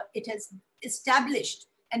minister, it has established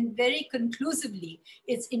and very conclusively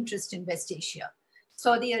its interest in West Asia.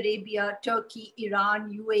 Saudi Arabia, Turkey,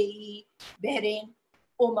 Iran, UAE, Bahrain,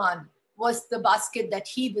 Oman was the basket that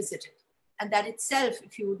he visited. And that itself,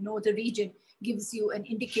 if you know the region, gives you an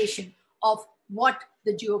indication of what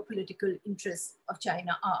the geopolitical interests of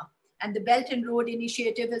China are. And the Belt and Road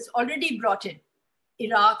Initiative has already brought in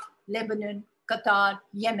Iraq, Lebanon, Qatar,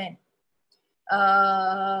 Yemen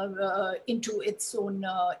into its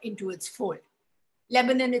fold.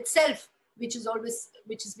 Lebanon itself, which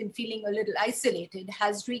has been feeling a little isolated,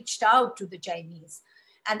 has reached out to the Chinese,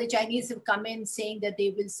 and the Chinese have come in saying that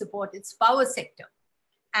they will support its power sector,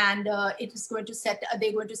 and they're going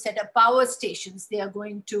to set up power stations. They are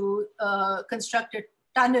going to construct a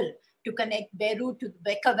tunnel to connect Beirut to the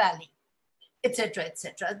Bekaa Valley, etc.,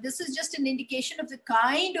 etc. This is just an indication of the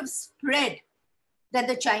kind of spread that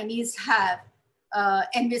the Chinese have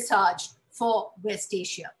envisaged for West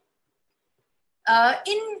Asia.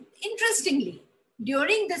 Interestingly,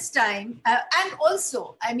 during this time, and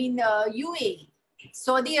also, I mean, UAE,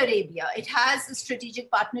 Saudi Arabia, it has a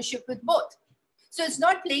strategic partnership with both. So it's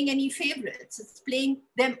not playing any favorites, it's playing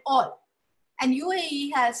them all. And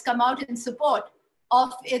UAE has come out in support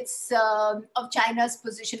of China's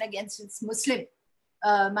position against its Muslim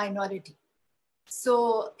minority.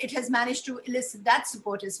 So it has managed to elicit that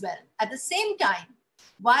support as well. At the same time,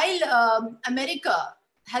 while America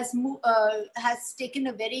has taken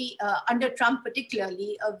a very, under Trump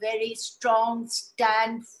particularly, a very strong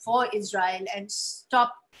stand for Israel and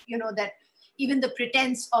stopped, that even the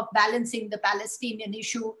pretense of balancing the Palestinian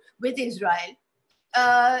issue with Israel,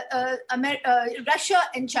 Russia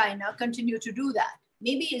and China continue to do that.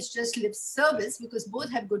 Maybe it's just lip service because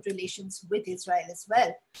both have good relations with Israel as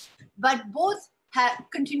well. But both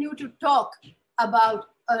continue to talk about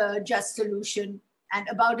a just solution and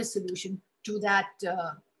about a solution to that,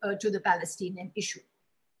 to the Palestinian issue.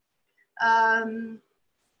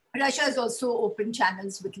 Russia has also opened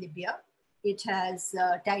channels with Libya. It has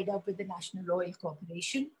tied up with the National Oil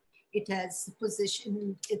Corporation. It has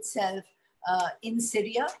positioned itself in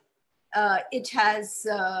Syria. It has,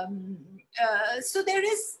 so there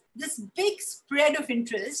is this big spread of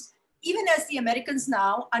interest, even as the Americans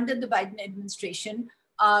now, under the Biden administration,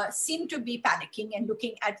 seem to be panicking and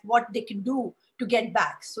looking at what they can do to get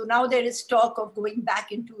back. So now there is talk of going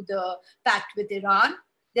back into the pact with Iran.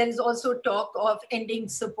 There is also talk of ending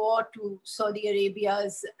support to Saudi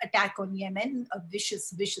Arabia's attack on Yemen, a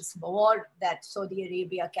vicious, vicious war that Saudi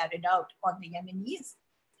Arabia carried out on the Yemenis.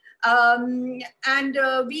 I'm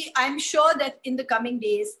sure that in the coming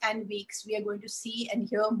days and weeks, we are going to see and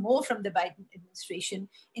hear more from the Biden administration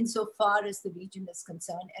insofar as the region is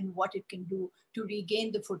concerned and what it can do to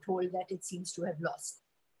regain the foothold that it seems to have lost.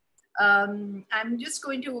 I'm just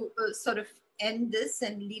going to sort of end this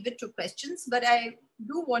and leave it to questions, but I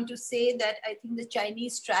do want to say that I think the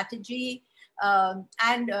Chinese strategy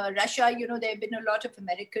and Russia, there have been a lot of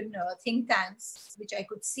American think tanks, which I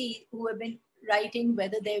could see, who have been writing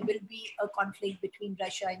whether there will be a conflict between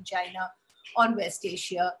Russia and China on West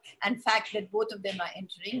Asia, and fact that both of them are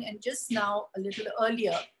entering. And just now, a little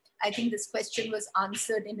earlier, I think this question was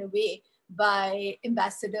answered in a way by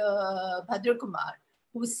Ambassador Bhadrakumar,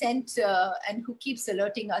 who sent and who keeps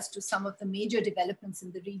alerting us to some of the major developments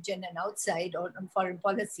in the region and outside on foreign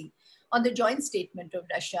policy, on the joint statement of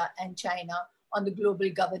Russia and China on the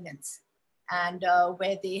global governance. And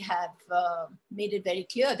where they have made it very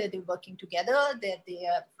clear that they're working together, that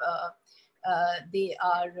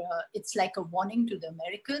it's like a warning to the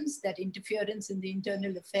Americans that interference in the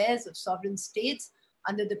internal affairs of sovereign states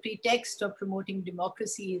under the pretext of promoting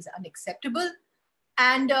democracy is unacceptable.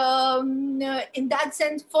 And in that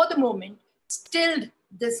sense, for the moment, stilled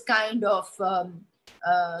this kind of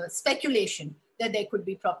speculation that there could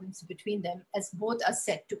be problems between them, as both are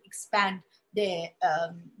set to expand their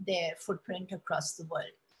footprint across the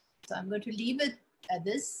world. So I'm going to leave it at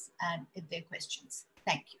this, and if there are questions.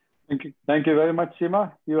 Thank you. Thank you. Thank you very much,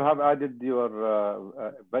 Seema. You have added your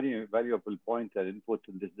very valuable point and input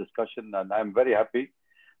in this discussion, and I'm very happy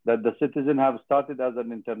that the Citizen have started as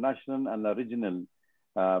an international and a regional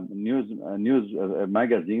news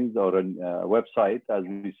magazines or a website, as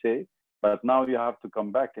we say. But now you have to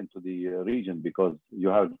come back into the region because you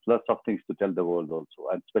have lots of things to tell the world also,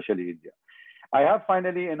 and especially India. I have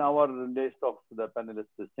finally in our list of the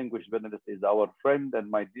panelists, distinguished panelists, is our friend and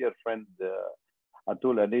my dear friend,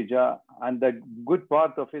 Atul Aneja. And the good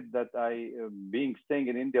part of it that being staying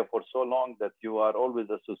in India for so long, that you are always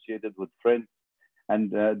associated with friends.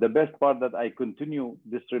 And the best part that I continue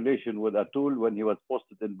this relation with Atul when he was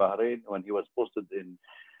posted in Bahrain, when he was posted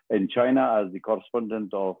in China as the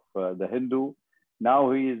correspondent of the Hindu.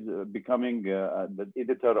 Now he is becoming the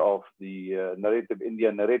editor of the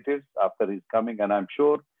India Narratives after his coming. And I'm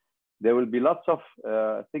sure there will be lots of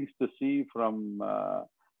things to see from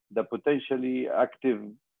the potentially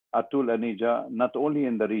active Atul Aneja, not only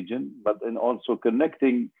in the region, but in also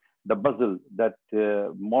connecting the puzzle that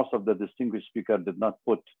most of the distinguished speakers did not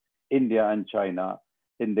put India and China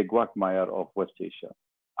in the quagmire of West Asia.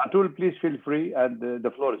 Atul, please feel free, and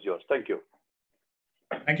the floor is yours. Thank you.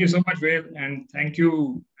 Thank you so much, Waiel, and thank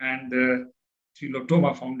you and the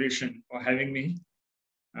Tillotoma Foundation for having me.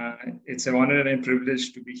 It's an honor and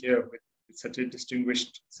privilege to be here with such a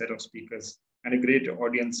distinguished set of speakers and a great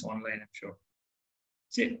audience online, I'm sure.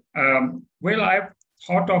 See, well, I've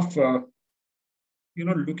thought of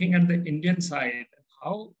looking at the Indian side,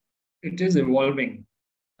 how it is evolving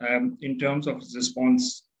in terms of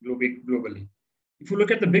response globally. If you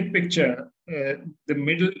look at the big picture,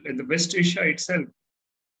 the West Asia itself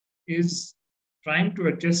is trying to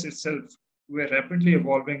adjust itself to a rapidly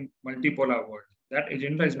evolving multipolar world. That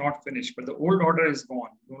agenda is not finished, but the old order is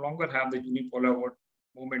gone. You no longer have the unipolar world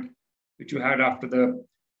movement, which you had after the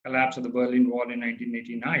collapse of the Berlin Wall in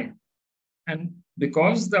 1989. And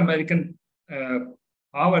because the American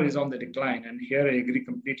power is on the decline, and here I agree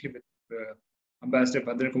completely with Ambassador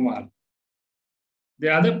Bhadrakumar. The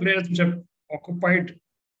other players which have occupied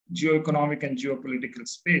geoeconomic and geopolitical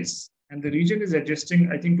space, and the region is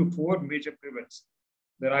adjusting, I think, to four major pivots.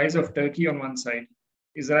 The rise of Turkey on one side,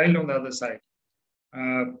 Israel on the other side.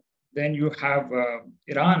 Then you have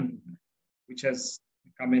Iran, which has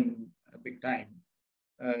come in big time,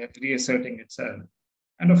 reasserting itself.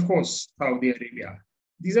 And of course, Saudi Arabia.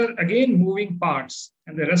 These are again moving parts,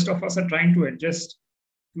 and the rest of us are trying to adjust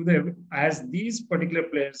to as these particular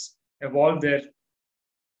players evolve their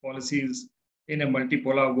policies in a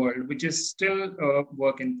multipolar world, which is still a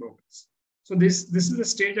work in progress. So this is a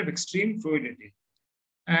stage of extreme fluidity.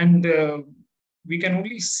 And we can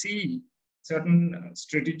only see certain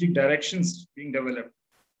strategic directions being developed,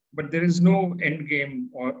 but there is no end game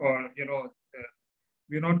or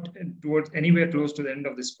we're not towards anywhere close to the end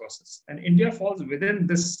of this process. And India falls within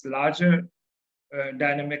this larger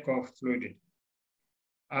dynamic of fluidity.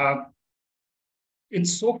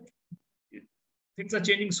 Things are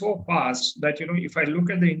changing so fast that, if I look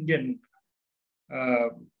at the Indian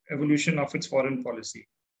evolution of its foreign policy,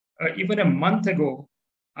 even a month ago,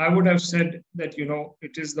 I would have said that,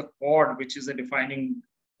 it is the Quad which is a defining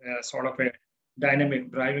sort of a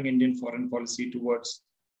dynamic driving Indian foreign policy towards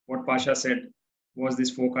what Pasha said was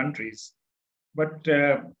these four countries. But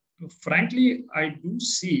frankly, I do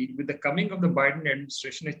see with the coming of the Biden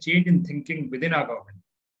administration, a change in thinking within our government.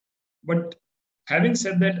 But having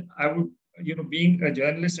said that, I would, being a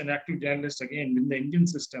journalist, an active journalist again in the Indian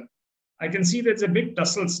system, I can see there's a big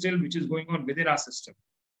tussle still which is going on within our system.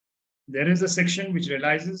 There is a section which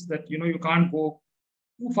realizes that, you can't go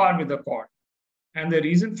too far with the Quad. And the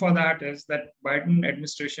reason for that is that Biden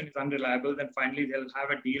administration is unreliable. Then finally, they'll have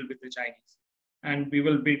a deal with the Chinese, and we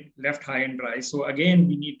will be left high and dry. So again,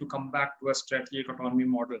 we need to come back to a strategic autonomy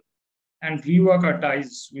model and rework our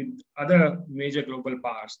ties with other major global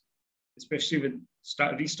powers, especially with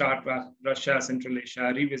restart Russia, Central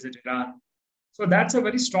Asia, revisit Iran. So that's a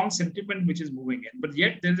very strong sentiment which is moving in. But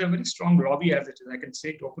yet there's a very strong lobby as it is. I can say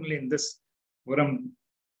it openly in this forum,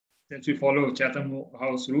 since we follow Chatham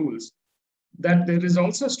House rules, that there is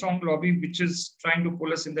also a strong lobby which is trying to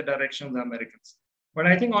pull us in the direction of the Americans. But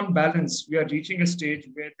I think on balance, we are reaching a stage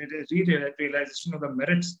where there is realization of the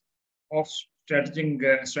merits of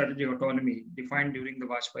strategic autonomy defined during the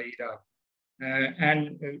Vajpayee era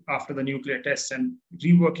and after the nuclear tests, and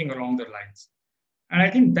reworking along the lines. And I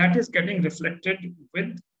think that is getting reflected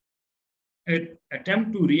with an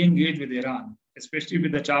attempt to re-engage with Iran, especially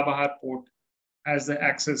with the Chabahar port as the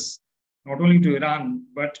access not only to Iran,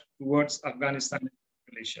 but towards Afghanistan and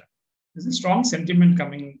Malaysia. There's a strong sentiment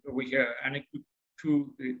coming over here. And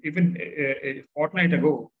even a fortnight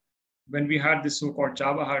ago, when we had this so-called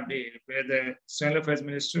Chabahar Day, where the External Affairs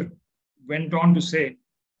Minister went on to say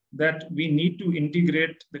that we need to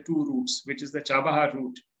integrate the two routes, which is the Chabahar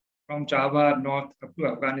route from Chabahar north up to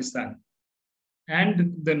Afghanistan,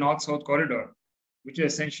 and the north-south corridor, which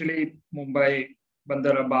is essentially Mumbai,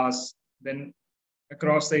 Bandar Abbas, then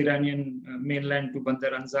across the Iranian mainland to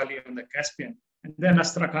Bandar Anzali on the Caspian, and then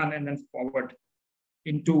Astrakhan, and then forward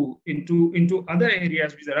into other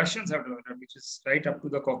areas which the Russians have developed, which is right up to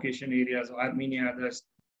the Caucasian areas, or Armenia, others.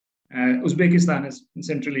 Uzbekistan in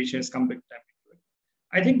Central Asia has come big time into it.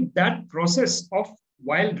 I think that process of,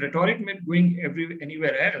 while rhetoric may be going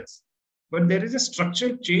anywhere else, but there is a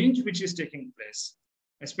structural change which is taking place,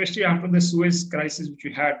 especially after the Suez crisis, which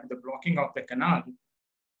we had with the blocking of the canal,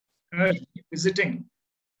 visiting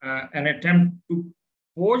an attempt to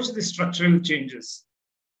forge the structural changes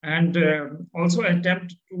and also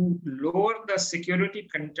attempt to lower the security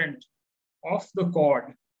content of the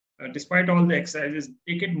Quad, despite all the exercises,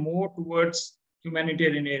 take it more towards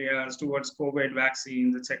humanitarian areas, towards COVID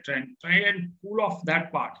vaccines, etc., and try and cool off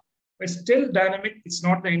that part. But still dynamic, it's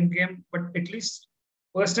not the end game, but at least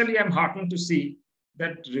personally, I'm heartened to see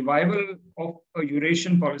that revival of a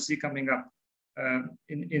Eurasian policy coming up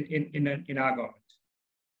in our government.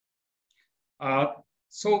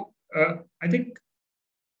 So I think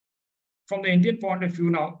from the Indian point of view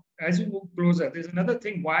now, as we move closer, there's another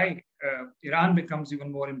thing why Iran becomes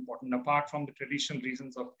even more important, apart from the traditional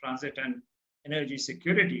reasons of transit and energy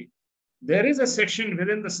security. There is a section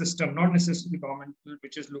within the system, not necessarily governmental,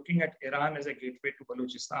 which is looking at Iran as a gateway to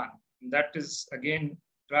Balochistan. And that is, again,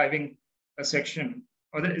 driving a section,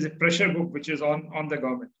 or there is a pressure group which is on the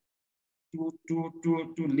government to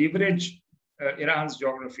leverage Iran's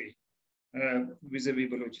geography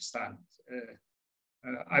vis-a-vis Balochistan.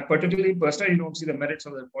 I personally don't see the merits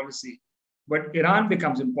of the policy, but Iran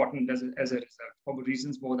becomes important as a result for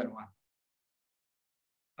reasons more than one.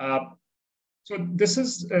 So this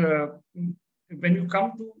is when you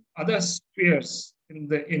come to other spheres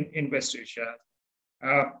in West Asia,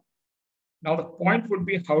 now the point would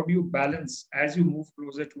be, how do you balance as you move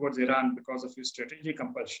closer towards Iran because of your strategic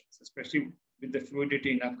compulsions, especially with the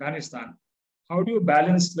fluidity in Afghanistan? How do you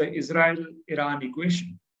balance the Israel-Iran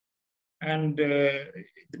equation? And the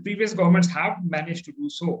previous governments have managed to do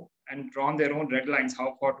so and drawn their own red lines,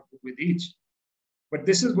 how far to go with each. But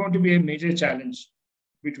this is going to be a major challenge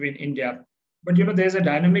between India. But there's a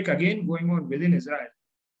dynamic again going on within Israel.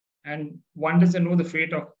 And one doesn't know the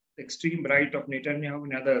fate of the extreme right of Netanyahu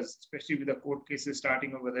and others, especially with the court cases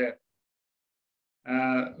starting over there.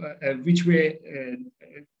 Which way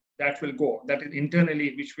that will go, that is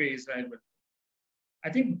internally, which way Israel will go. I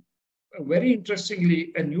think very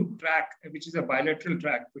interestingly, a new track, which is a bilateral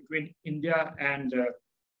track between India and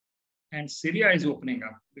Syria is opening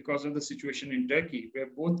up because of the situation in Turkey, where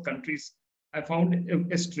both countries have found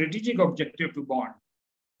a strategic objective to bond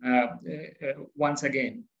once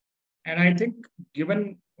again. And I think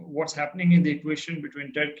given what's happening in the equation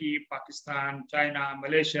between Turkey, Pakistan, China,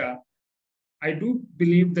 Malaysia, I do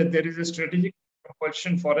believe that there is a strategic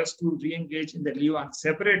compulsion for us to re-engage in the Levant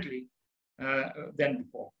separately than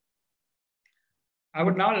before. I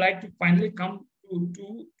would now like to finally come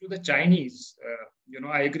to the Chinese.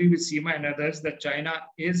 I agree with Seema and others that China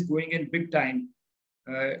is going in big time,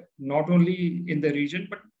 not only in the region,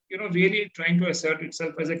 but really trying to assert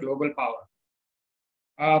itself as a global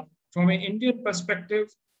power. From an Indian perspective,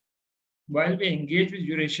 while we engage with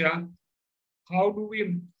Eurasia, how do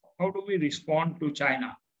we respond to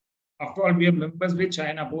China? After all, we are members with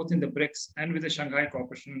China, both in the BRICS and with the Shanghai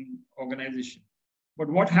Cooperation Organization. But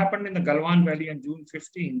what happened in the Galwan Valley on June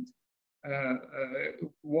 15th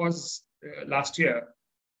was last year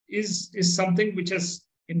is something which has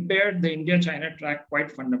impaired the India-China track quite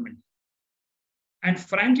fundamentally. And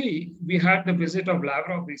frankly, we had the visit of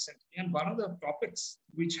Lavrov recently, and one of the topics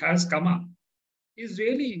which has come up is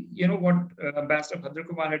really, what Ambassador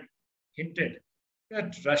Bhadrakumar had hinted,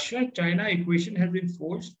 that Russia-China equation has been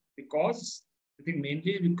forged because, I think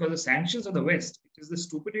mainly because of sanctions of the West. It is the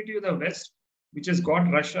stupidity of the West which has got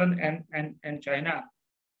Russia and China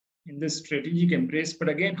in this strategic embrace. But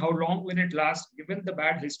again, how long will it last, given the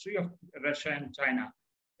bad history of Russia and China?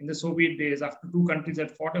 In the Soviet days, after two countries had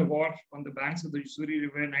fought a war on the banks of the Ussuri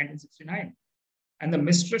River in 1969. And the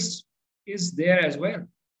mistrust is there as well.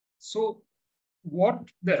 So what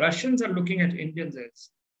the Russians are looking at Indians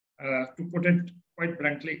is, to put it quite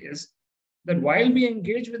bluntly, is that while we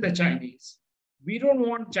engage with the Chinese, we don't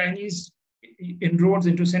want Chinese inroads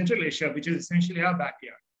into Central Asia, which is essentially our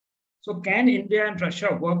backyard. So can India and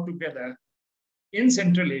Russia work together in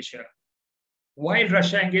Central Asia while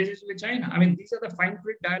Russia engages with China? I mean, these are the fine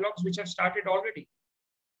print dialogues which have started already.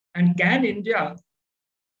 And can India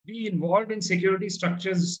be involved in security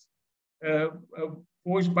structures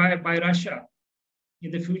forged by Russia in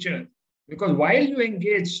the future? Because while you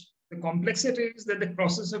engage, the complexity is that the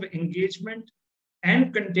process of engagement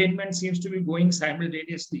and containment seems to be going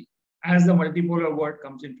simultaneously as the multipolar world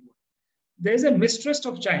comes into it. There's a mistrust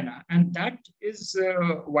of China, and that is,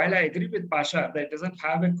 while I agree with Pasha that it doesn't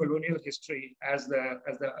have a colonial history as the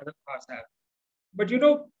other parts have. But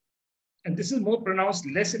and this is more pronounced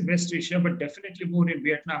less in West Asia, but definitely more in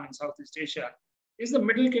Vietnam and Southeast Asia, is the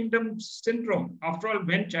Middle Kingdom syndrome. After all,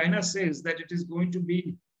 when China says that it is going to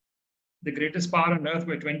be the greatest power on earth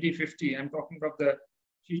by 2050, I'm talking of the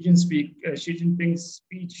Xi Jinping's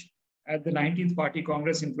speech at the 19th Party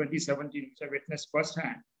Congress in 2017, which I witnessed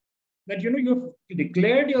firsthand, that you've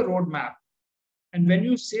declared your roadmap. And when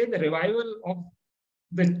you say the revival of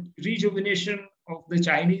the rejuvenation of the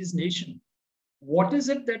Chinese nation, what is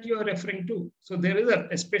it that you're referring to? So there is,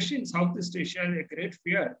 especially in Southeast Asia, a great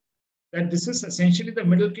fear that this is essentially the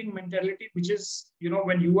Middle King mentality, which is,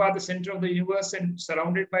 when you are the center of the universe and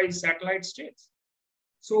surrounded by satellite states.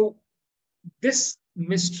 So this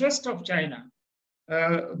mistrust of China,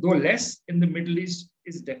 though less in the Middle East,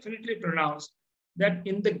 is definitely pronounced, that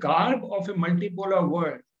in the garb of a multipolar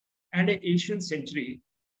world and an Asian century,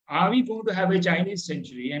 are we going to have a Chinese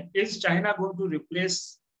century? And is China going to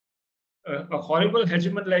replace a horrible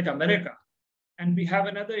hegemon like America? And we have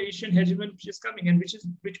another Asian hegemon which is coming, and which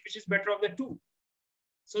is better of the two.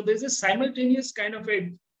 So there's a simultaneous kind of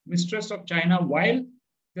a mistrust of China, while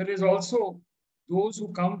there is also those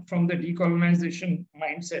who come from the decolonization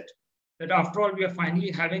mindset, that after all, we are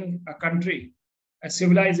finally having a country, a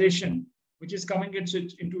civilization, which is coming into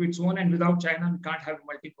its own, and without China, we can't have a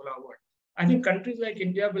multipolar world. I think countries like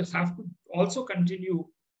India will have to also continue.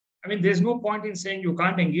 I mean, there's no point in saying you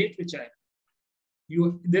can't engage with China.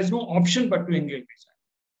 There's no option but to engage with China.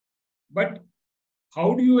 But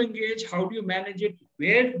how do you engage? How do you manage it?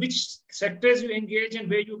 which sectors you engage and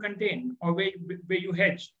where you contain or where you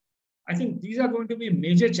hedge. I think these are going to be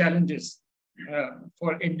major challenges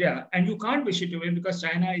for India, and you can't wish it away because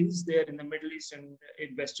China is there in the Middle East and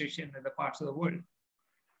in West Asia and other parts of the world.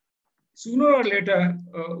 Sooner or later,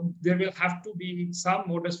 there will have to be some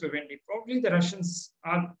modus vivendi. Probably the Russians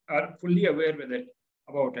are fully aware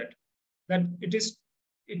about it. That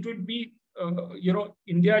it would be,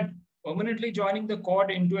 India permanently joining the Quad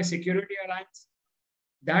into a security alliance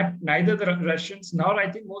that neither the Russians nor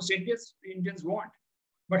I think most Indians want.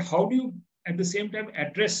 But how do you at the same time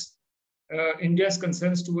address India's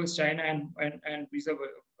concerns towards China and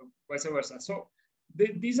vice versa? So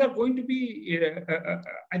these are going to be,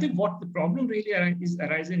 I think what the problem really is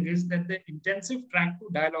arising is that the intensive track 2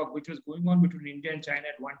 dialogue, which was going on between India and China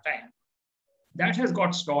at one time, that has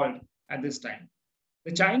got stalled at this time.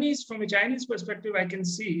 The Chinese, from a Chinese perspective, I can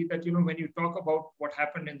see that, when you talk about what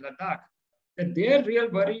happened in Ladakh, that their real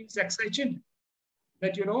worry is Aksai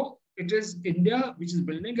that, it is India which is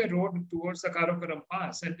building a road towards the Karakoram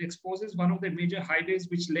Pass and exposes one of the major highways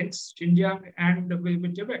which links Xinjiang and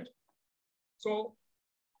with Tibet. So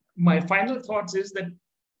my final thoughts is that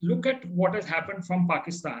look at what has happened from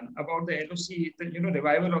Pakistan about the LOC, the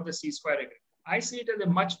revival of the ceasefire agreement. I see it as a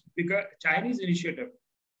much bigger Chinese initiative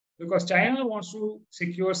because China wants to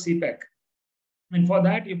secure CPEC. And for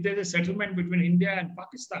that, if there's a settlement between India and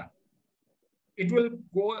Pakistan, it will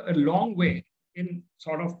go a long way in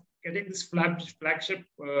sort of getting this flagship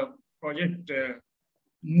project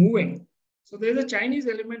moving. So there's a Chinese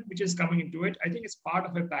element which is coming into it. I think it's part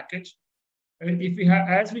of a package. If we have,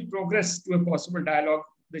 as we progress to a possible dialogue,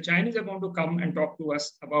 the Chinese are going to come and talk to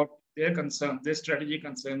us about their concerns, their strategy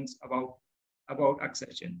concerns about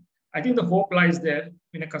accession. I think the hope lies there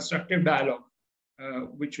in a constructive dialogue,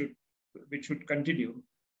 which should continue,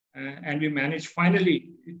 and we manage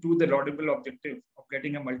finally to the laudable objective of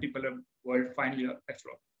getting a multipolar world finally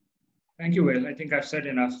afloat. Thank you, Waiel. I think I've said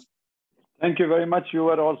enough. Thank you very much. You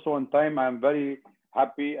were also on time. I'm very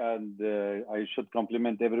happy, and I should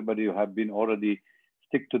compliment everybody who have been already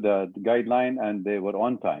stick to the guideline, and they were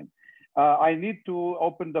on time. I need to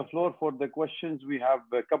open the floor for the questions. We have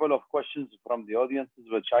a couple of questions from the audiences,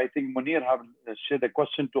 which I think Munir have shared a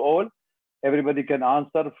question to all. Everybody can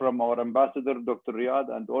answer from our ambassador, Dr.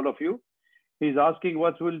 Riad, and all of you. He's asking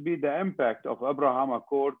what will be the impact of Abraham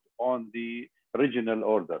Accord on the regional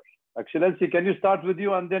order. Excellency, can you start with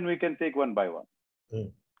you, and then we can take one by one.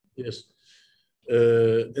 Yes.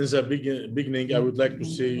 In the beginning, I would like to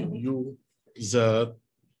say you that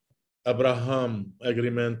Abraham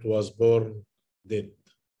Agreement was born dead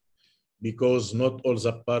because not all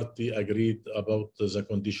the party agreed about the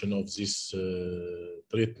condition of this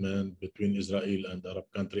treatment between Israel and Arab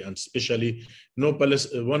country, and especially no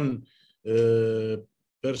one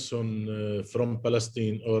person from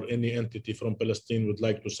Palestine or any entity from Palestine would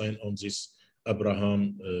like to sign on this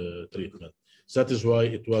Abraham treatment. That is why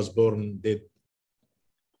it was born dead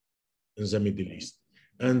in the Middle East.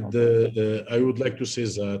 And I would like to say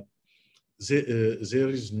that there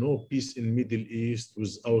is no peace in Middle East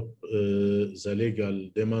without the legal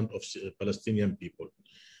demand of Palestinian people.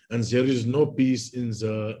 And there is no peace in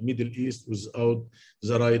the Middle East without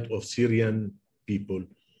the right of Syrian people.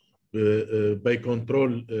 By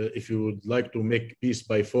control, if you would like to make peace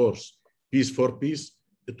by force, peace for peace,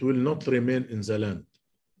 it will not remain in the land.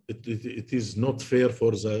 It is not fair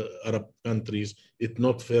for the Arab countries. It's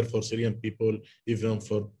not fair for Syrian people, even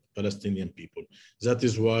for Palestinian people. That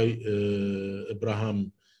is why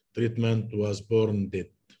Abraham treatment was born dead.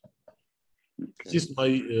 Okay. This is my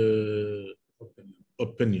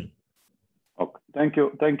opinion. Okay, thank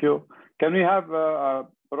you, thank you. Can we have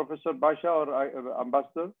Professor Pasha or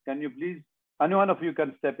Ambassador? Can you please, any one of you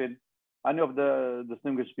can step in. Any of the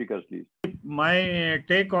distinguished speakers, please. My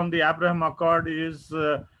take on the Abraham Accord is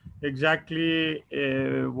exactly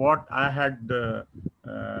what I had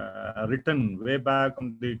written way back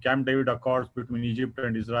on the Camp David Accords between Egypt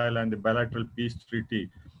and Israel and the bilateral peace treaty.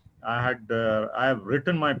 I have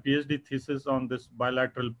written my PhD thesis on this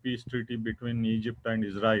bilateral peace treaty between Egypt and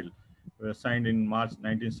Israel, signed in March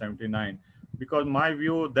 1979. Because my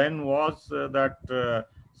view then was that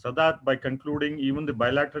Sadat, by concluding even the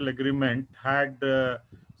bilateral agreement, had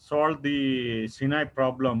solved the Sinai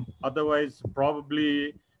problem. Otherwise,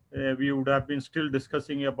 probably we would have been still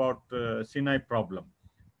discussing about Sinai problem.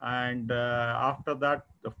 And after that,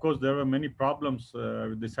 of course, there were many problems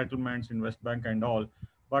with the settlements in West Bank and all.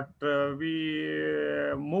 But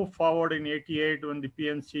we moved forward in '88 when the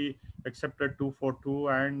PNC accepted 242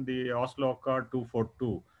 and the Oslo Accord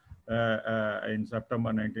 242 in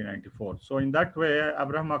September 1994. So in that way,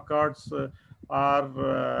 Abraham Accords are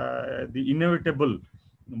the inevitable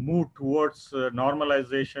move towards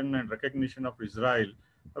normalization and recognition of Israel,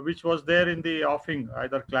 which was there in the offing,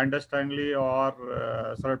 either clandestinely or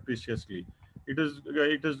surreptitiously. It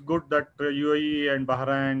is good that UAE and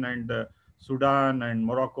Bahrain and Sudan and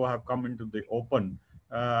Morocco have come into the open,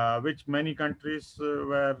 which many countries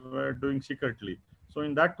were doing secretly. So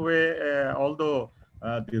in that way, although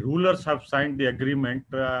the rulers have signed the agreement,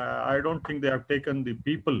 I don't think they have taken the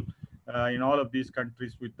people in all of these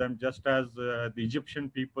countries with them, just as the Egyptian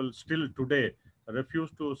people still today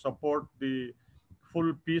refuse to support the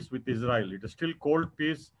full peace with Israel. It is still cold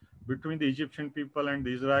peace between the Egyptian people and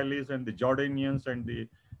the Israelis and the Jordanians and the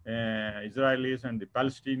Israelis and the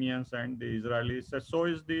Palestinians and the Israelis. So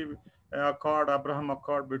is the Abraham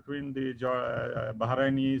Accord between the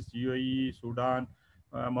Bahrainis, UAE, Sudan,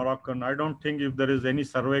 Moroccan. I don't think if there is any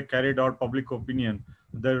survey carried out, public opinion,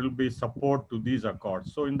 there will be support to these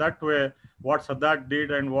accords. So in that way, what Sadat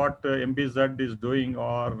did and what MBZ is doing,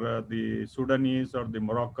 or the Sudanese or the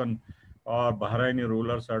Moroccan or Bahraini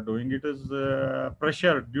rulers are doing, it is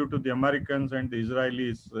pressure due to the Americans and the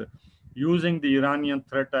Israelis using the Iranian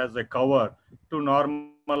threat as a cover to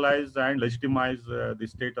normalize and legitimize the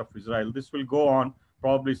state of Israel. This will go on.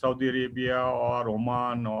 Probably Saudi Arabia or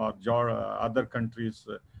Oman or other countries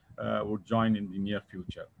would join in the near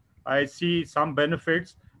future. I see some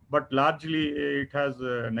benefits, but largely it has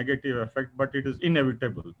a negative effect, but it is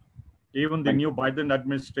inevitable. Even the new Biden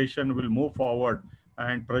administration will move forward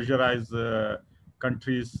and pressurize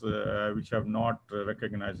countries which have not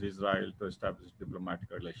recognized Israel to establish diplomatic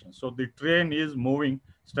relations. So the train is moving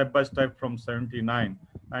step by step from 79,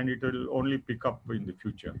 and it will only pick up in the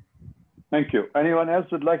future. Thank you. Anyone else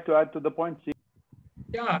would like to add to the point?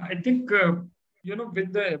 Yeah, I think,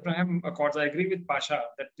 with the Abraham Accords, I agree with Pasha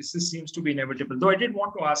that this seems to be inevitable. Though I did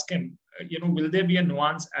want to ask him, will there be a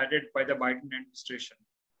nuance added by the Biden administration?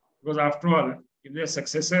 Because after all, if they are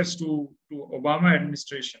successors to Obama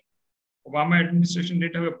administration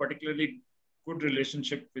did have a particularly good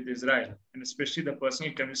relationship with Israel, and especially the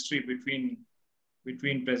personal chemistry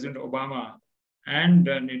between President Obama and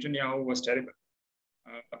Netanyahu was terrible.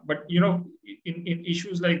 But in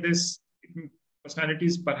issues like this,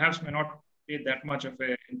 personalities perhaps may not play that much of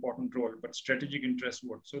an important role, but strategic interest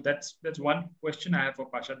would. So that's one question I have for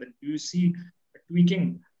Pasha. That do you see a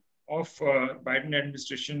tweaking of Biden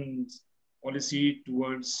administration's policy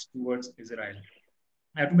towards Israel?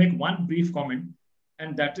 I have to make one brief comment,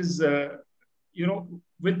 and that is,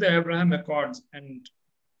 with the Abraham Accords, and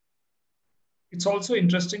it's also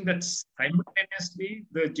interesting that simultaneously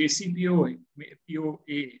the JCPOA,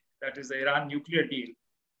 that is the Iran nuclear deal,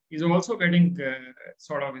 is also getting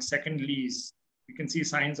sort of a second lease. We can see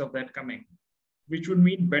signs of that coming, which would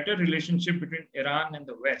mean better relationship between Iran and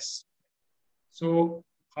the West. So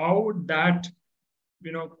how would that,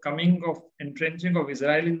 coming of entrenching of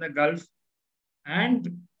Israel in the Gulf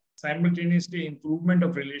and simultaneously improvement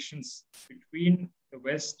of relations between the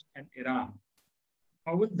West and Iran,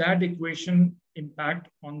 how would that equation impact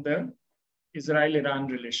on the Israel-Iran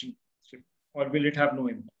relationship, or will it have no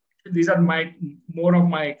impact? These are more of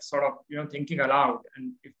my sort of thinking aloud,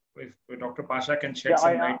 and if Dr. Pasha can shed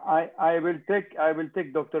some light. I will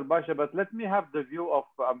take Dr. Pasha, but let me have the view of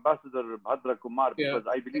Ambassador Bhadrakumar, because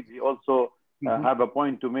I believe he also have a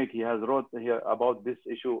point to make. He has wrote here about this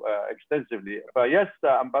issue extensively. Yes,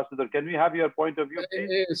 Ambassador, can we have your point of view,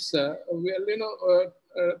 please? Yes,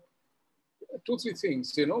 two, three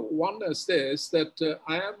things. One is this, that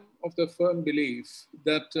I am of the firm belief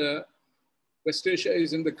that West Asia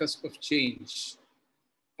is in the cusp of change.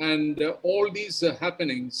 And all these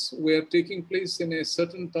happenings were taking place in a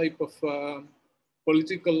certain type of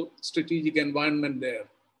political strategic environment there.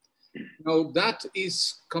 Now that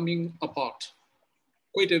is coming apart,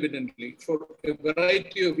 quite evidently, for a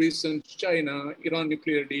variety of reasons: China, Iran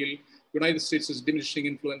nuclear deal, United States' diminishing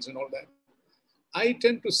influence and all that. I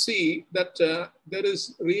tend to see that there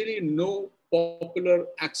is really no popular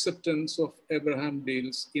acceptance of Abraham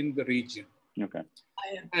deals in the region. Okay.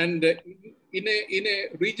 And in a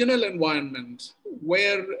regional environment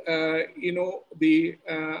where the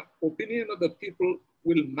opinion of the people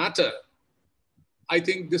will matter, I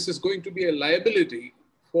think this is going to be a liability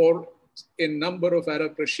for a number of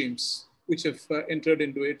Arab regimes which have entered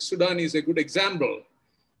into it. Sudan is a good example.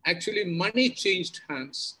 Actually, money changed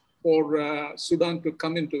hands for Sudan to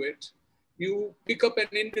come into it. You pick up an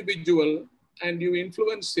individual and you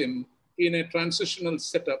influence him in a transitional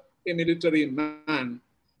setup, a military man,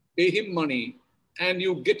 pay him money, and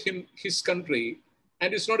you get him his country,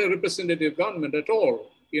 and it's not a representative government at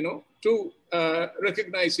all, to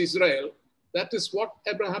recognize Israel. That is what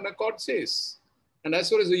Abraham Accord says. And as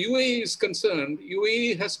far as the UAE is concerned,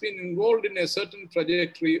 UAE has been involved in a certain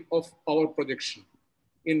trajectory of power projection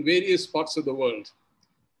in various parts of the world.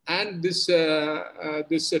 And this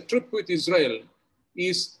trip with Israel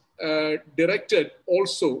is directed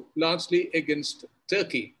also largely against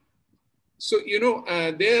Turkey. So, you know,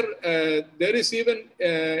 there is even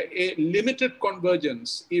a limited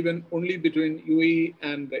convergence, even only between UAE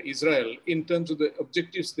and Israel in terms of the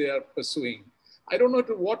objectives they are pursuing. I don't know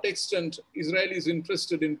to what extent Israel is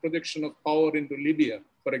interested in projection of power into Libya,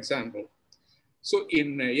 for example. So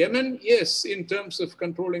in Yemen, yes, in terms of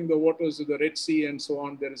controlling the waters of the Red Sea and so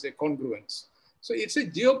on, there is a congruence. So it's a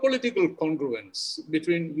geopolitical congruence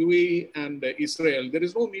between UAE and Israel. There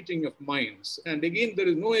is no meeting of minds. And again, there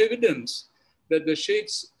is no evidence that the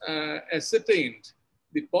sheikhs ascertained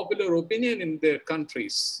the popular opinion in their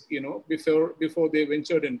countries, you know, before they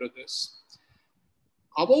ventured into this.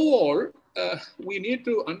 Above all, we need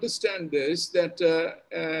to understand this, that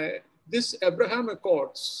this Abraham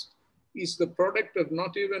Accords is the product of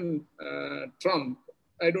not even Trump.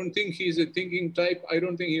 I don't think he's a thinking type. I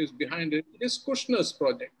don't think he is behind it. It is Kushner's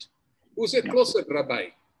project, who's a closet rabbi.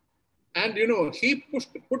 And, you know, he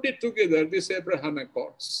put it together, this Abraham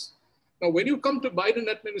Accords. Now, when you come to Biden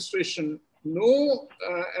administration, no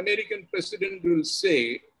American president will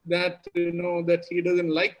say that, you know, that he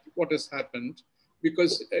doesn't like what has happened,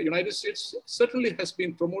 because United States certainly has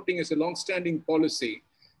been promoting as a long-standing policy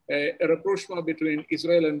a rapprochement between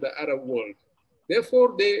Israel and the Arab world.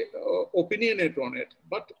 Therefore, they opinionate on it.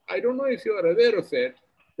 But I don't know if you are aware of it,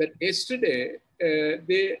 that yesterday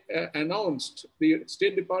they announced, the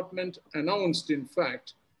State Department announced, in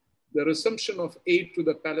fact, the resumption of aid to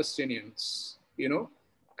the Palestinians, you know,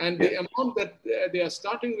 and the amount that they are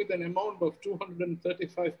starting with an amount of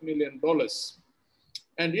 $235 million.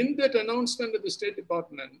 And in that announcement of the State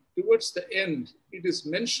Department, towards the end, it is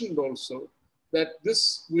mentioned also that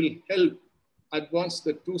this will help advance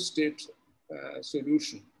the two-state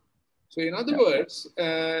solution. So in other words,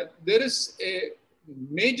 there is a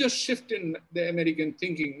major shift in the American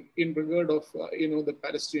thinking in regard of, you know, the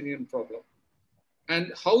Palestinian problem.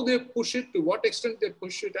 And how they push it, to what extent they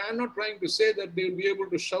push it, I'm not trying to say that they'll be able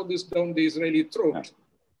to shove this down the Israeli throat,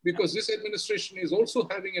 because this administration is also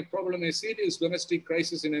having a problem, a serious domestic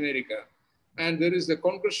crisis in America. And there is the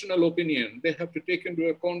congressional opinion. They have to take into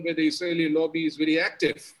account where the Israeli lobby is very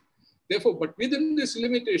active. Therefore, but within these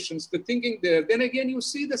limitations, the thinking there, then again, you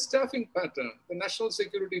see the staffing pattern, the National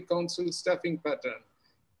Security Council staffing pattern.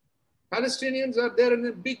 Palestinians are there in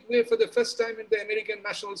a big way for the first time in the American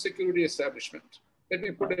national security establishment. Let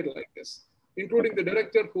me put it like this, including the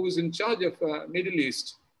director who is in charge of Middle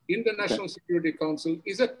East in the National Security Council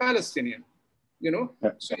is a Palestinian, you know.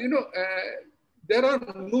 So, you know, there are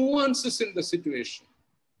nuances in the situation.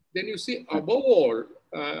 Then you see, above all,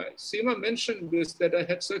 Seema mentioned this, that I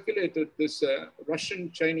had circulated this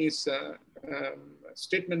Russian-Chinese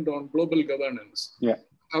statement on global governance.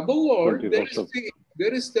 Above all,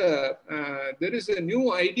 there is a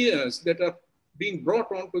new ideas that are being brought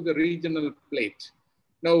onto the regional plate.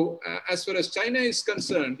 Now, as far as China is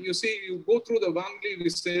concerned, you see, you go through the Wang Li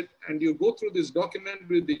visit and you go through this document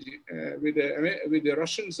with the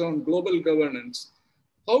Russians on global governance.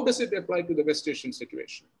 How does it apply to the West Asian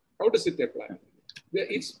situation? How does it apply?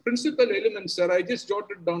 Its principal elements are, I just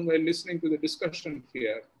jotted down while listening to the discussion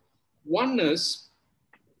here. One is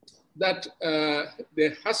that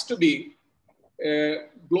there has to be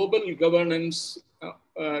global governance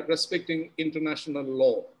respecting international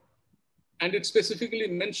law. And it specifically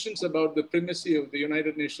mentions about the primacy of the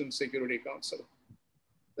United Nations Security Council.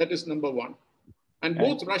 That is number one. And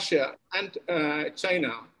both Russia and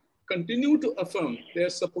China continue to affirm their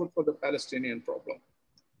support for the Palestinian problem.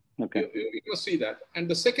 You must see that. And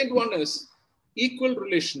the second one is equal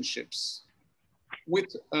relationships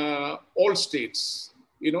with all states.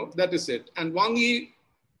 You know, that is it. And Wang Yi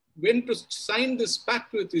went to sign this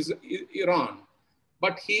pact with Iran,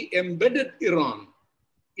 but he embedded Iran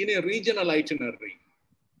in a regional itinerary.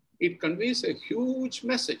 It conveys a huge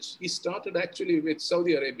message. He started actually with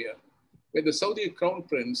Saudi Arabia, where the Saudi Crown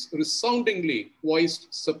Prince resoundingly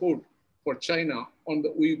voiced support for China on the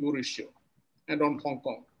Uyghur issue and on Hong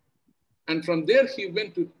Kong. And from there, he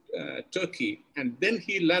went to Turkey, and then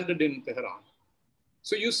he landed in Tehran.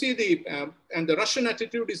 So you see and the Russian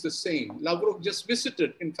attitude is the same. Lavrov just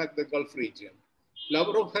visited, in fact, the Gulf region.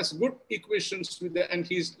 Lavrov has good equations with and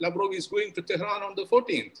Lavrov is going to Tehran on the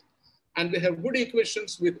 14th. And they have good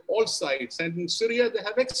equations with all sides. And in Syria, they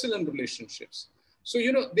have excellent relationships. So,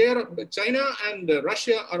 you know, China and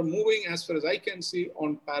Russia are moving, as far as I can see,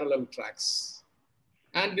 on parallel tracks.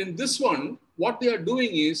 And in this one, what they are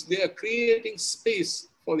doing is they are creating space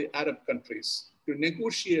for the Arab countries. to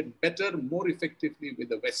negotiate better, more effectively with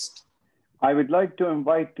the West. I would like to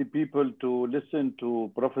invite the people to listen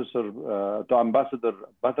to to Ambassador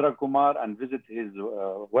Bhadrakumar and visit his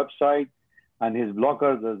website and his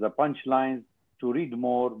bloggers as the punchlines to read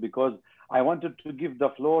more, because I wanted to give the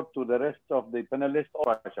floor to the rest of the panelists.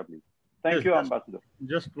 Pasha, please. Thank you, Ambassador.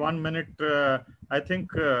 Just 1 minute. I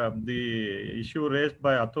think the issue raised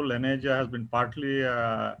by Atul Aneja has been partly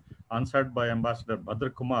answered by Ambassador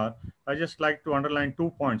Bhadrakumar. I just like to underline 2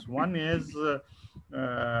 points. One is the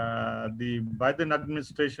Biden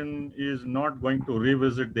administration is not going to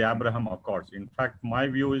revisit the Abraham Accords. In fact, my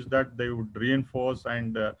view is that they would reinforce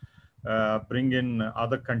and bring in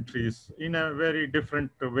other countries in a very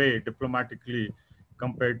different way diplomatically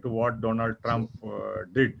compared to what Donald Trump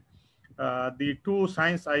did. The two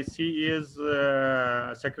signs I see is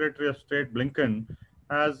Secretary of State Blinken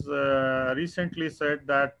has recently said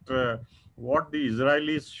that what the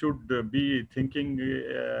Israelis should be thinking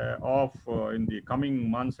of in the coming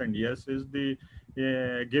months and years is the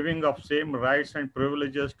giving of same rights and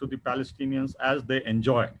privileges to the Palestinians as they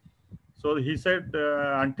enjoy. So he said,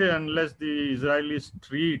 unless the Israelis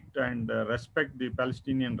treat and respect the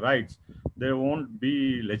Palestinian rights, there won't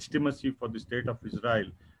be legitimacy for the state of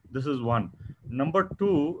Israel. This is one. Number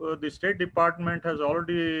two, the State Department has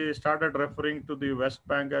already started referring to the West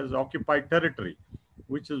Bank as occupied territory,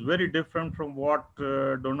 which is very different from what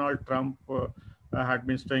Donald Trump had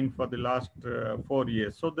been saying for the last 4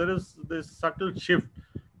 years. So there is this subtle shift,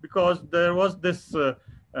 because there was this deal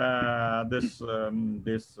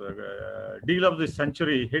of the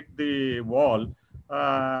century hit the wall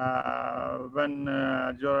when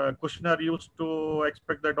Kushner used to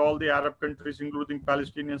expect that all the Arab countries, including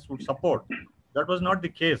Palestinians, would support. That was not the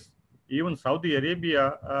case. Even Saudi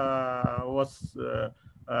Arabia was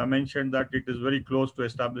mentioned that it is very close to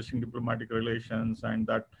establishing diplomatic relations and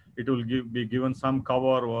that it will be given some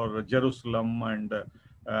cover over Jerusalem, and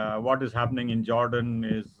what is happening in Jordan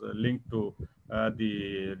is linked to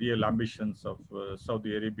the real ambitions of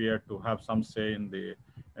Saudi Arabia to have some say in the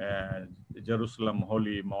Jerusalem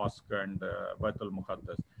Holy Mosque and Baitul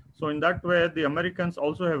Muqaddas. So in that way, the Americans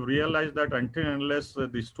also have realized that until and unless the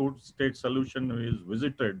two-state solution is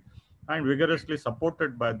visited and vigorously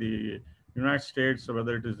supported by the United States,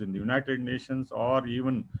 whether it is in the United Nations or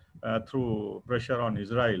even through pressure on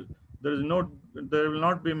Israel, there will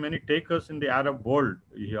not be many takers in the Arab world,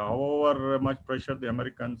 however much pressure the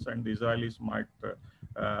Americans and the Israelis might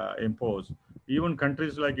impose. Even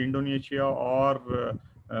countries like Indonesia or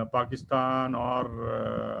Pakistan or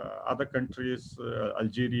other countries,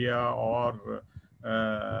 Algeria or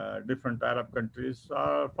different Arab countries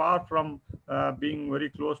are far from being very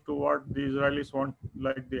close to what the Israelis want,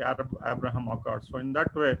 like the Abraham Accords. So in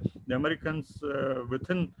that way, the Americans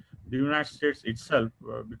within the United States itself,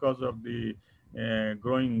 because of the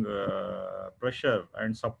growing pressure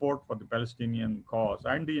and support for the Palestinian cause,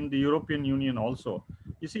 and in the European Union also,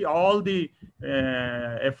 you see all the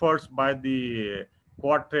efforts by the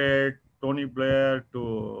Quartet, Tony Blair,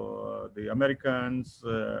 to the Americans,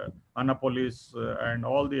 Annapolis, and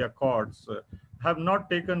all the accords have not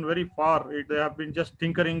taken very far. They have been just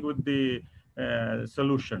tinkering with the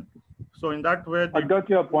solution. So in that way, I got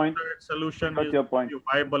your point. Solution is a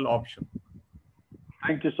viable option.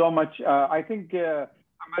 Thank you so much. I think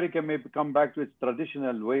America may come back to its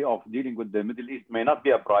traditional way of dealing with the Middle East. May not be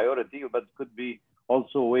a priority, but could be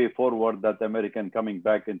also a way forward that American coming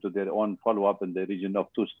back into their own follow-up in the region of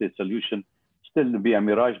two-state solution. Still be a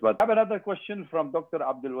mirage. But I have another question from Dr.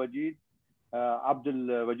 Abdul Wajid.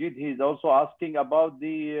 He is also asking about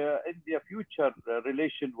the India future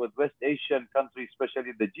relation with West Asian countries,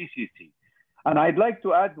 especially the GCC. And I'd like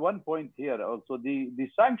to add one point here also. The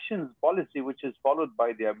sanctions policy, which is followed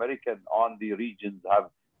by the American on the regions,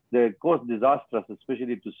 they caused disastrous,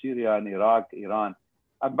 especially to Syria and Iraq, Iran.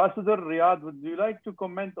 Ambassador Riad, would you like to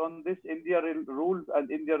comment on this India rules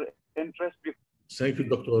and India interest? Thank you,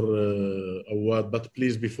 Dr. Awwad. But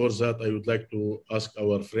please, before that, I would like to ask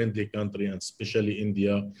our friendly country, and especially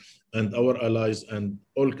India, and our allies and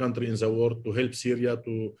all countries in the world to help Syria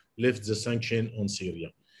to lift the sanction on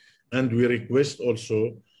Syria. And we request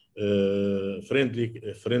also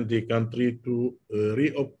friendly country to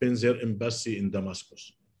reopen their embassy in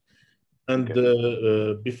Damascus. And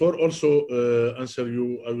before also answer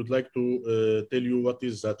you, I would like to tell you what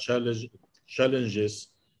is the challenges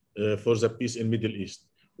for the peace in Middle East.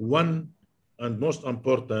 One, and most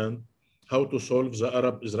important, how to solve the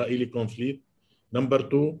Arab-Israeli conflict. Number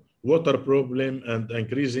two, water problem and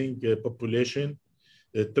increasing population.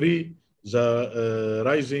 Three, the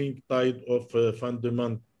rising tide of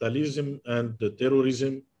fundamentalism and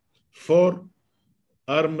terrorism. Four,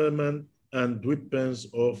 armament and weapons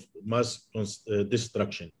of mass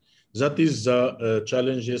destruction. That is the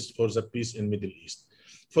challenges for the peace in Middle East.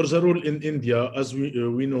 For the role in India, as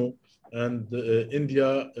we know, and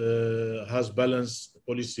India has balanced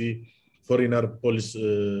policy, foreigner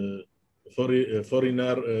policy,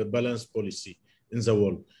 foreigner balanced policy in the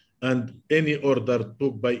world. And any order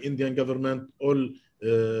took by Indian government, all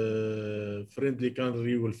friendly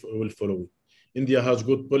country will follow it. India has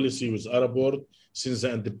good policy with Arab world since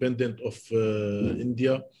the independence of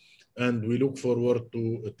India, and we look forward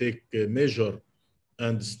to take measure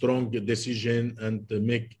and strong decision and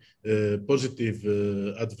make positive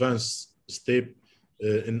advance step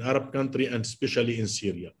in Arab country and especially in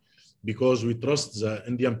Syria, because we trust the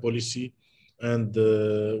Indian policy, and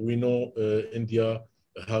we know India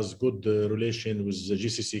has good relation with the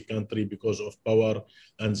GCC country because of power,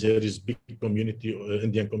 and there is big community,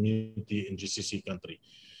 Indian community in GCC country.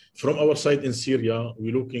 From our side in Syria,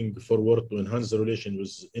 we're looking forward to enhance the relation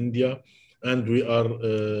with India, and we are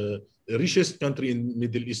the richest country in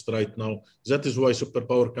Middle East right now. That is why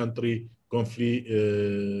superpower country conflict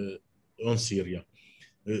on Syria.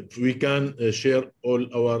 We can share all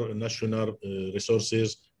our national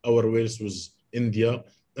resources, our wealth with India,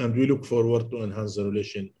 and we look forward to enhance the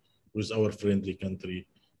relation with our friendly country.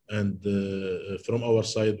 And from our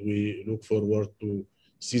side, we look forward to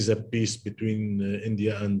see the peace between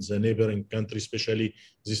India and the neighboring country, especially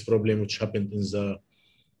this problem which happened in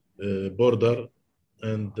the border.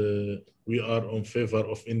 And we are in favor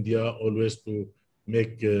of India always to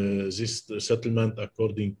make this settlement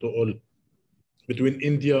according to all between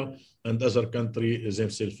India and other countries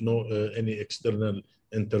themselves, no any external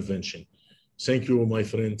intervention. Thank you, my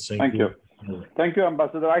friends. Thank you. Thank you,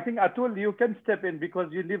 Ambassador. I think, Atul, you can step in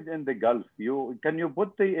because you lived in the Gulf. Can you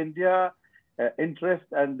put the India interest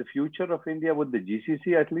and the future of India with the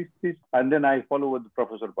GCC at least, please? And then I follow with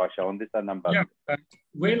Professor Pasha on this and Ambassador. Yeah,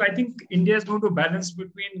 well, I think India is going to balance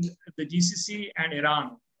between the GCC and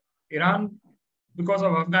Iran. Iran, because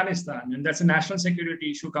of Afghanistan, and that's a national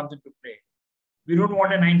security issue, comes into play. We don't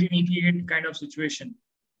want a 1988 kind of situation,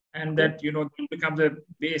 and that, you know, will become the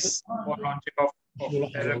base for launching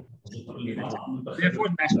of terror. Therefore,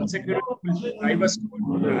 national security will drive us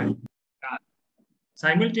towards Iran.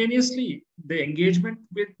 Simultaneously, the engagement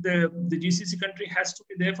with the GCC country has to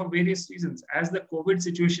be there for various reasons. As the COVID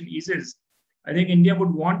situation eases, I think India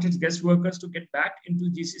would want its guest workers to get back into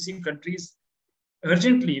GCC countries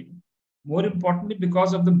urgently, more importantly,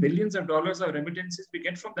 because of the billions of dollars of remittances we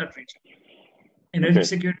get from that region. Energy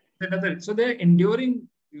security is another. So there are enduring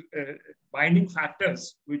binding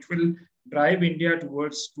factors which will drive India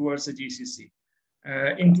towards the GCC,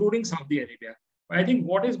 including Saudi Arabia. But I think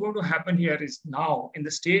what is going to happen here is now in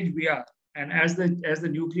the stage we are, and as the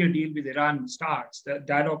nuclear deal with Iran starts, the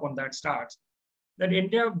dialogue on that starts, that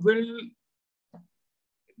India will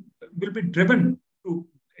be driven to,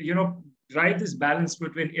 you know, drive this balance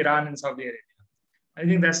between Iran and Saudi Arabia. I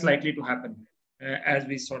think that's likely to happen as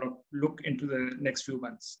we sort of look into the next few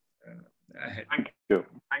months ahead. Thank you.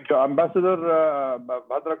 Thank you. Ambassador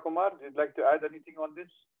Bhadrakumar, would you like to add anything on this?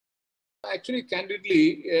 Actually,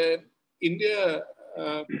 candidly, India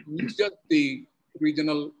misjudged the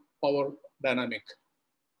regional power dynamic.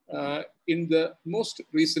 In the most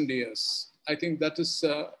recent years, I think that is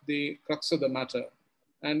the crux of the matter,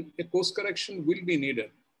 and a course correction will be needed.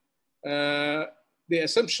 The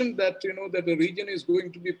assumption that, you know, that the region is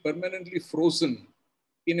going to be permanently frozen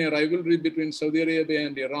in a rivalry between Saudi Arabia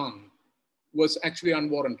and Iran was actually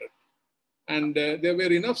unwarranted. And there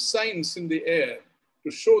were enough signs in the air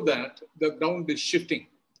to show that the ground is shifting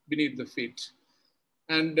beneath the feet.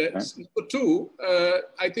 And number two,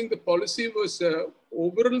 I think the policy was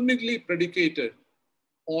overwhelmingly predicated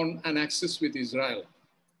on an axis with Israel.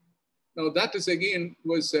 Now that is again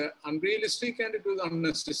was unrealistic, and it was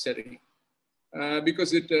unnecessary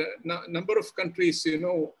because number of countries, you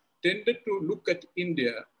know, tended to look at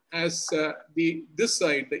India as this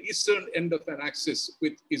side, the eastern end of an axis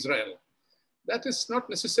with Israel. That is not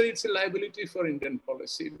necessary. It's a liability for Indian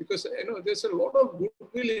policy because, you know, there's a lot of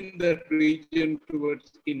goodwill in that region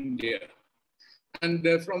towards India. And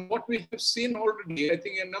from what we have seen already, I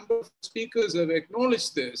think a number of speakers have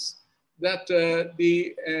acknowledged this, that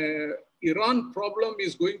the Iran problem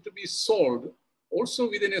is going to be solved also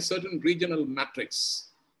within a certain regional matrix.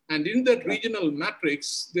 And in that regional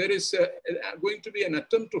matrix, there is going to be an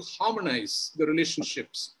attempt to harmonize the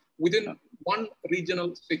relationships within one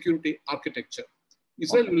regional security architecture.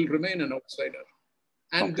 Israel will remain an outsider.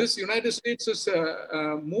 And this United States has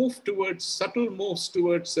moved towards, subtle moves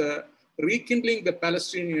towards rekindling the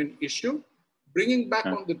Palestinian issue, bringing back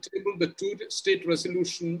on the table the two-state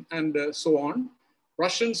resolution and so on,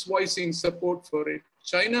 Russians voicing support for it,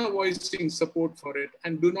 China voicing support for it,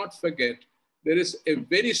 and do not forget, there is a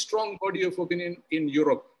very strong body of opinion in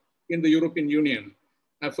Europe, in the European Union,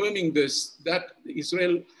 affirming this, that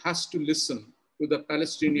Israel has to listen to the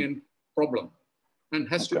Palestinian problem and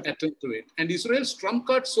has to attend to it. And Israel's trump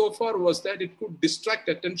card so far was that it could distract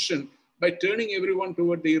attention by turning everyone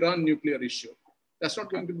toward the Iran nuclear issue. That's not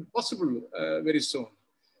going to be possible very soon.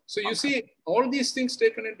 So you see, all these things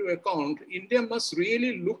taken into account, India must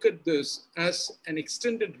really look at this as an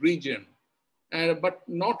extended region, but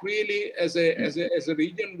not really as a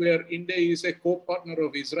region where India is a co-partner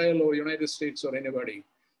of Israel or United States or anybody.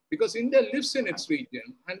 Because India lives in its region,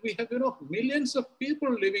 and we have millions of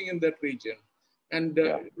people living in that region. And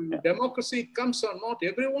democracy comes or not,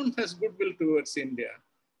 everyone has goodwill towards India.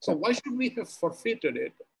 So why should we have forfeited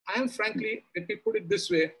it? I am frankly, let me put it this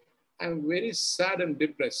way, I am very sad and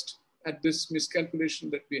depressed at this miscalculation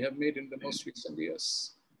that we have made in the most recent years.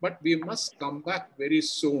 But we must come back very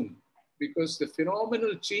soon, because the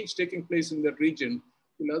phenomenal change taking place in that region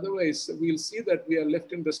will otherwise, we'll see that we are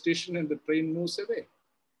left in the station and the train moves away.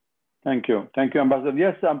 Thank you. Thank you, Ambassador.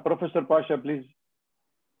 Yes, Professor Pasha, please.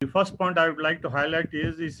 The first point I would like to highlight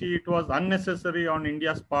is, you see, it was unnecessary on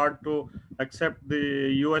India's part to accept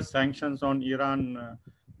the US sanctions on Iran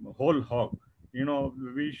whole hog.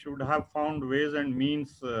 We should have found ways and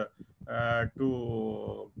means to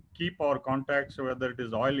keep our contacts, whether it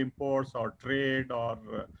is oil imports or trade or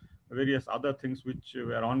various other things which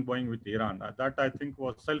were ongoing with Iran. That I think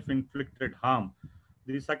was self-inflicted harm.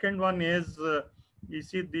 The second one is, you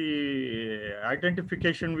see, the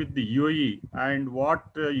identification with the UAE and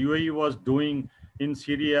what UAE was doing in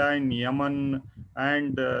Syria, in Yemen,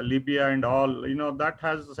 and Libya and all, that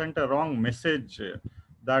has sent a wrong message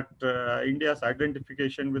that India's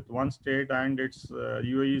identification with one state and its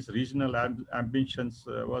UAE's regional ambitions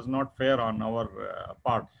was not fair on our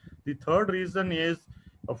part. The third reason is,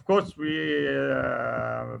 of course,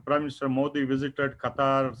 Prime Minister Modi visited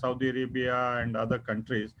Qatar, Saudi Arabia, and other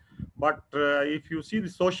countries. But if you see the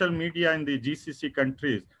social media in the GCC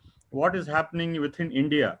countries, what is happening within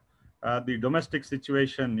India, the domestic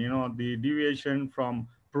situation, the deviation from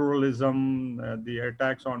pluralism, the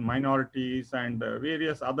attacks on minorities, and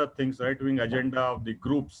various other things, right-wing agenda of the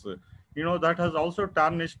groups, that has also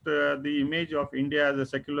tarnished the image of India as a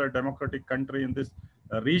secular democratic country in this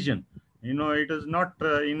region. It is not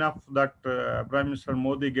enough that Prime Minister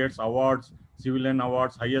Modi gets awards, civilian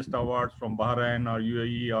awards, highest awards from Bahrain or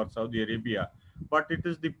UAE or Saudi Arabia, but it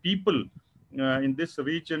is the people in this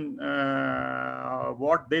region,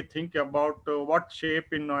 what they think about what shape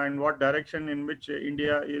and what direction in which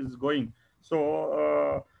India is going.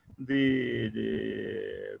 So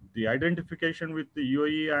the identification with the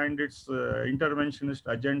UAE and its interventionist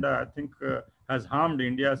agenda, I think, has harmed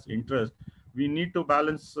India's interest. We need to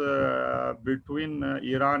balance between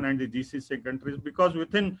Iran and the GCC countries, because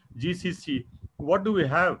within GCC, what do we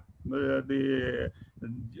have? The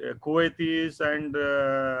Kuwaitis and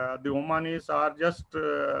the Omanis are just,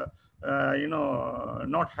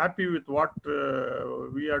 not happy with what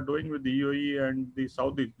we are doing with the UAE and the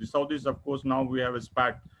Saudis. The Saudis, of course, now we have a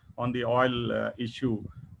spat on the oil issue,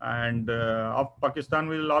 and of Pakistan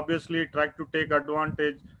will obviously try to take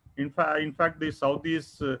advantage. In fact, the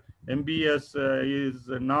Saudis MBS is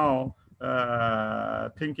now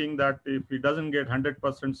thinking that if he doesn't get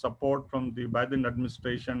 100% support from the Biden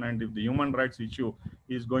administration, and if the human rights issue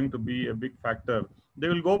is going to be a big factor, they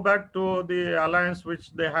will go back to the alliance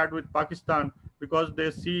which they had with Pakistan, because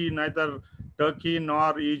they see neither Turkey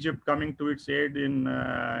nor Egypt coming to its aid in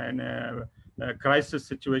a crisis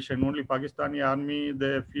situation. Only Pakistani army,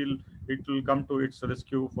 they feel it will come to its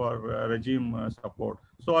rescue for regime support.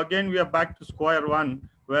 So again, we are back to square one,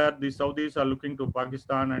 where the Saudis are looking to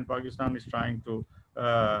Pakistan, and Pakistan is trying to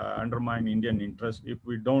undermine Indian interest if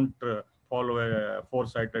we don't follow a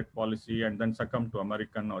foresighted policy and then succumb to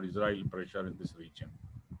American or Israeli pressure in this region.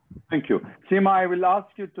 Thank you. Seema, I will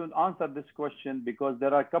ask you to answer this question, because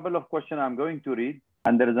there are a couple of questions I'm going to read.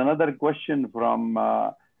 And there is another question from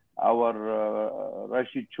our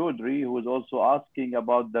Rashid Chaudhry, who is also asking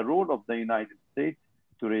about the role of the United States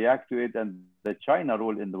to react to it, and the China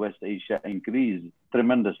role in the West Asia increased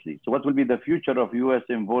tremendously. So what will be the future of US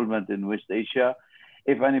involvement in West Asia?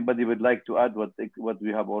 If anybody would like to add what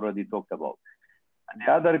we have already talked about. And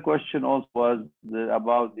the other question also was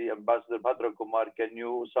about the Ambassador Bhadrakumar. Can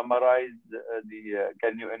you summarize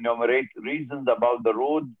can you enumerate reasons about the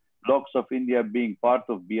roadblocks of India being part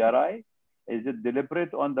of BRI? Is it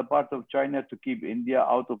deliberate on the part of China to keep India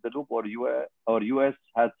out of the loop, or US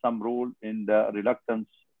has some role in the reluctance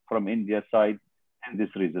from India's side in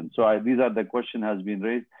this region? So these are the question has been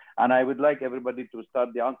raised, and I would like everybody to start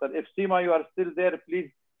the answer. If Seema, you are still there,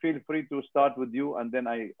 please feel free to start with you, and then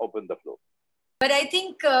I open the floor. But I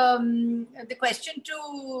think the question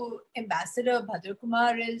to Ambassador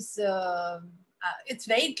Bhadrakumar is, it's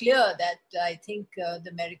very clear that I think the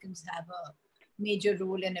Americans have a major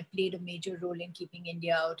role and have played a major role in keeping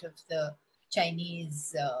India out of the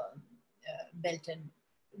Chinese Belt and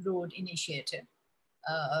Road Initiative.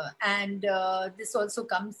 And this also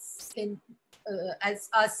comes in as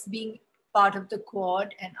us being part of the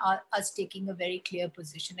Quad and us taking a very clear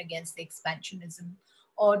position against the expansionism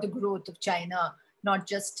or the growth of China, not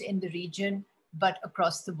just in the region, but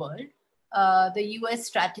across the world. The US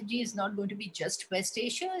strategy is not going to be just West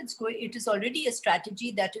Asia. It is already a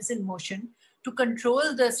strategy that is in motion to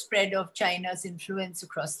control the spread of China's influence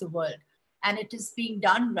across the world. And it is being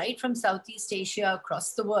done right from Southeast Asia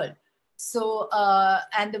across the world. So,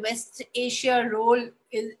 and the West Asia role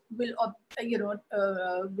will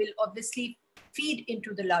obviously feed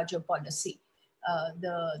into the larger policy.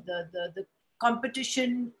 The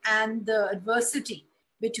competition and the adversity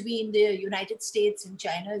between the United States and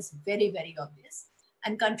China is very, very obvious.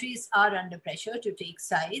 And countries are under pressure to take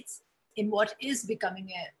sides in what is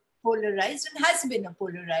becoming a polarized and has been a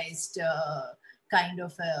polarized kind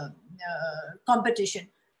of competition.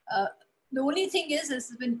 The only thing is, as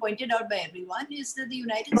has been pointed out by everyone, is that the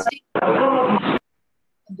United States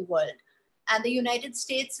in the world. And the United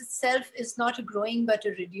States itself is not a growing but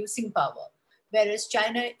a reducing power, whereas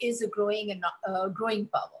China is a growing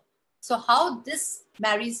power. So how this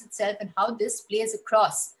marries itself and how this plays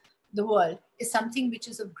across the world is something which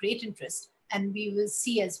is of great interest, and we will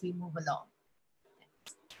see as we move along.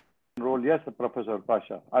 Role, yes, Professor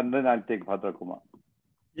Pasha, and then I'll take Bhadrakumar.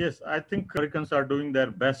 Yes, I think Americans are doing their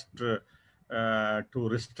best to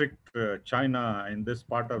restrict China in this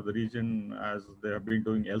part of the region as they have been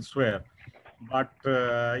doing elsewhere. But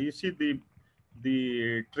you see,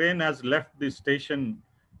 the train has left the station,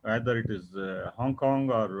 either it is Hong Kong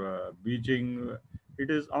or Beijing, it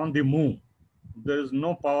is on the move. There is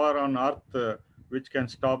no power on earth which can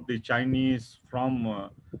stop the Chinese from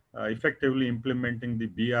effectively implementing the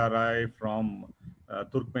BRI from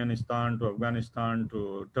Turkmenistan to Afghanistan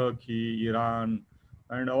to Turkey, Iran,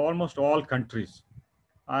 and almost all countries.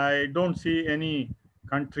 I don't see any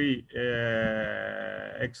country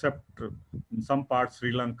except in some parts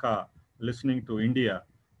Sri Lanka listening to India.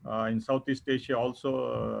 In Southeast Asia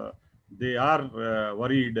also they are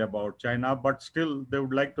worried about China, but still they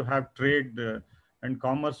would like to have trade and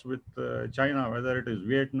commerce with China, whether it is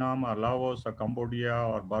Vietnam or Laos or Cambodia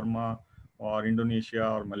or Burma or Indonesia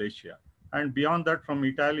or Malaysia. And beyond that, from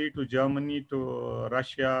Italy to Germany to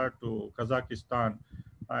Russia to Kazakhstan,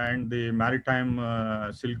 and the maritime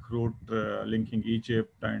Silk Route linking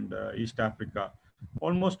Egypt and East Africa.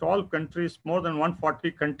 Almost all countries, more than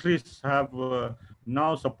 140 countries have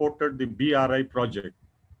now supported the BRI project.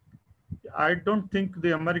 I don't think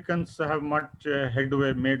the Americans have much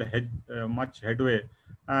much headway,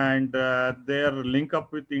 and their link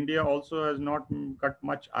up with India also has not cut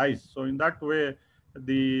much ice. So in that way,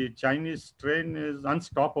 the Chinese train is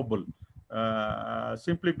unstoppable.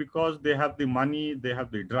 Simply because they have the money, they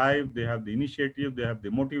have the drive, they have the initiative, they have the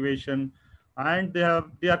motivation, and they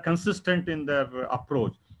are consistent in their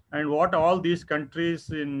approach. And what all these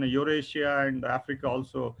countries in Eurasia and Africa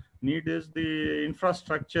also need is the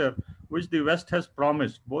infrastructure which the West has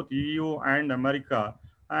promised, both EU and America,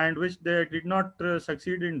 and which they did not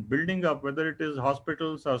succeed in building up, whether it is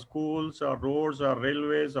hospitals or schools or roads or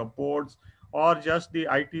railways or ports or just the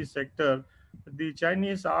IT sector. The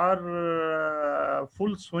Chinese are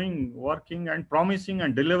full swing, working and promising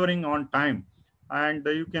and delivering on time. And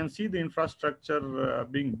you can see the infrastructure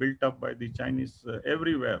being built up by the Chinese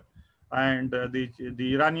everywhere. And the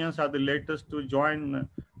Iranians are the latest to join,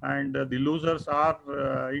 and the losers are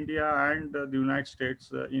India and the United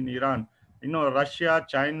States in Iran. You know, Russia,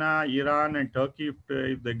 China, Iran, and Turkey,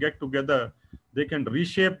 if they get together, they can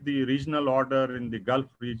reshape the regional order in the Gulf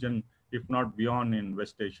region, if not beyond in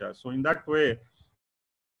West Asia. So in that way,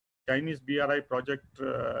 the Chinese BRI project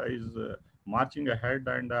is marching ahead,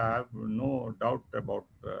 and I have no doubt about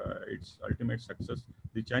its ultimate success.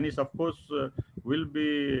 The Chinese, of course, will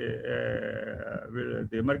be,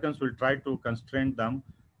 the Americans will try to constrain them,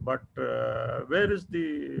 but where is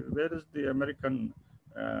the American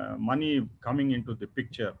money coming into the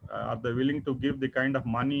picture? Are they willing to give the kind of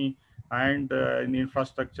money and in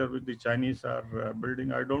infrastructure which the Chinese are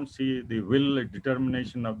building? I don't see the will,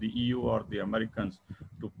 determination of the EU or the Americans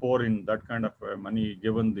to pour in that kind of money,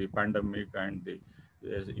 given the pandemic and the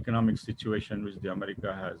economic situation which the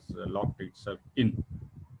America has locked itself in.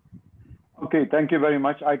 Okay, thank you very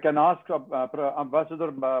much. I can ask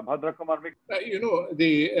Ambassador Bhadrakumar.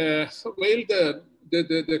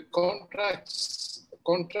 The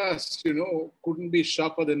contrast, couldn't be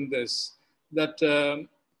sharper than this, that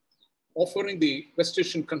offering the West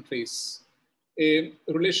Asian countries a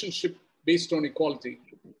relationship based on equality,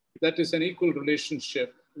 that is an equal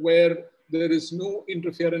relationship where there is no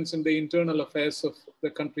interference in the internal affairs of the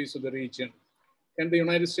countries of the region. Can the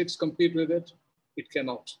United States compete with it? It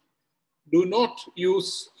cannot. Do not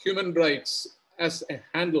use human rights as a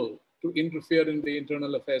handle to interfere in the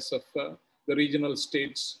internal affairs of the regional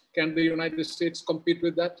states. Can the United States compete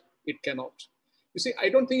with that? It cannot. You see, I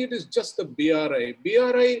don't think it is just the BRI.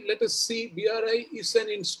 BRI, let us see, BRI is an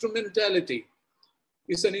instrumentality.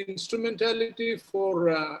 It's an instrumentality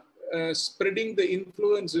for spreading the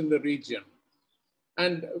influence in the region.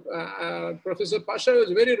 And Professor Pasha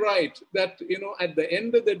was very right that, at the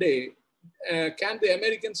end of the day, can the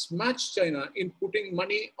Americans match China in putting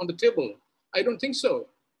money on the table? I don't think so.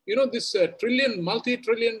 This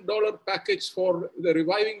multi-trillion dollar package for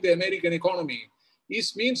reviving the American economy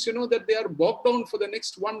means, that they are bogged down for the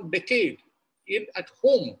next 1 decade at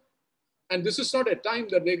home. And this is not a time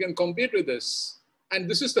that they can compete with this. And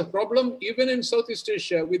this is the problem, even in Southeast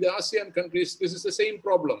Asia with the ASEAN countries, this is the same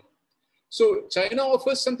problem. So China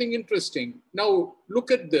offers something interesting. Now,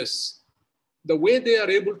 look at this. The way they are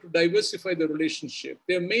able to diversify the relationship.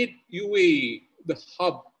 They have made UAE the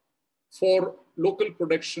hub for local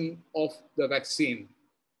production of the vaccine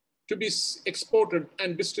to be exported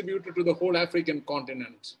and distributed to the whole African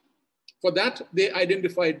continent. For that, they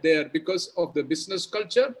identified there because of the business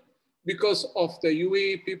culture, because of the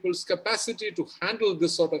UAE people's capacity to handle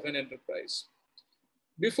this sort of an enterprise.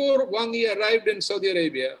 Before Wang Yi arrived in Saudi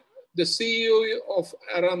Arabia, the CEO of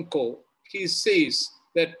Aramco, he says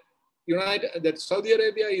that Saudi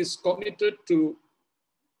Arabia is committed to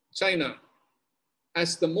China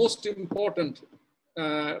as the most important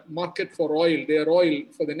market for oil, their oil,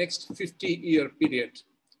 for the next 50-year period.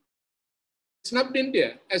 Snubbed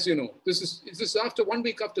India, as you know. This is after 1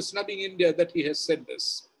 week after snubbing India that he has said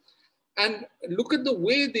this. And look at the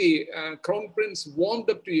way the Crown Prince warmed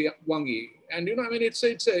up to Wang Yi. And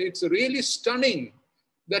it's really stunning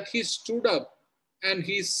that he stood up and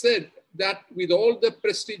he said that with all the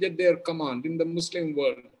prestige at their command in the Muslim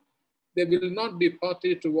world, they will not be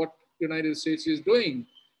party to what the United States is doing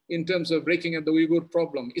in terms of breaking up the Uyghur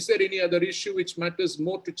problem. Is there any other issue which matters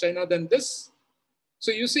more to China than this?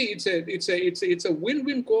 So you see, it's a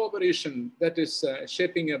win-win cooperation that is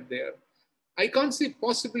shaping up there. I can't see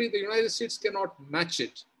possibly the United States cannot match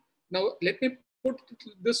it. Now, let me put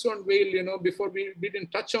this one, Waiel, before we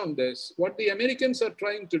didn't touch on this. What the Americans are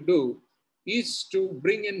trying to do is to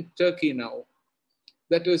bring in Turkey now.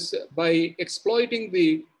 That is by exploiting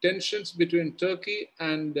the tensions between Turkey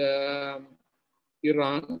and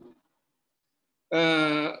Iran,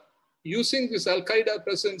 using this Al-Qaeda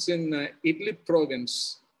presence in Idlib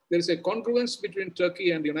province. There is a congruence between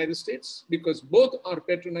Turkey and the United States because both are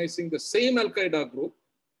patronizing the same Al-Qaeda group.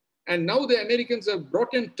 And now the Americans have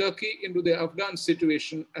brought in Turkey into the Afghan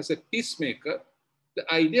situation as a peacemaker.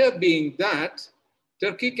 The idea being that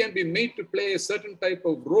Turkey can be made to play a certain type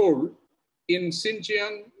of role in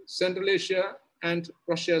Xinjiang, Central Asia, and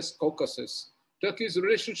Russia's Caucasus. Turkey's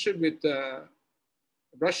relationship with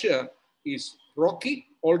Russia is rocky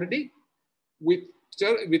already. With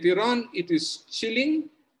Iran, it is chilling.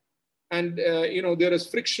 And there is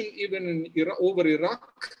friction even over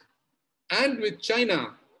Iraq. And with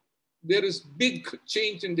China, there is big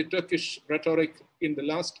change in the Turkish rhetoric in the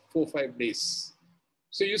last 4 or 5 days.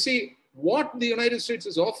 So you see, what the United States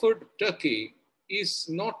has offered Turkey is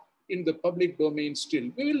not in the public domain still.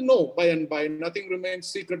 We will know by and by, nothing remains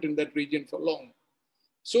secret in that region for long.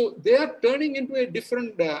 So they are turning into a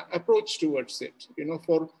different approach towards it,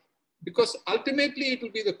 because ultimately it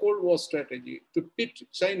will be the Cold War strategy to pit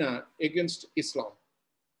China against Islam.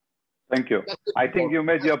 Thank you. I think you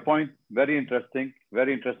made your point very interesting,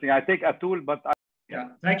 very interesting. I think Atul, but yeah,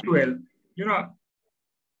 thank you, Waiel.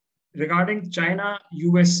 Regarding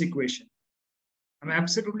China-US equation, I'm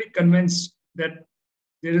absolutely convinced that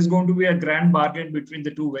there is going to be a grand bargain between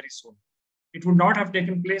the two very soon. It would not have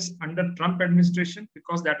taken place under Trump administration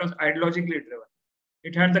because that was ideologically driven.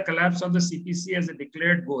 It had the collapse of the CPC as a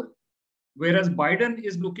declared goal. Whereas Biden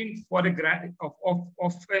is looking for a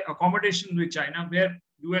accommodation with China where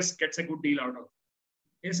US gets a good deal out of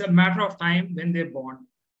it. It's a matter of time when they bond.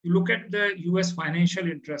 You look at the US financial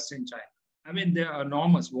interest in China. I mean, they are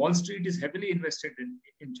enormous. Wall Street is heavily invested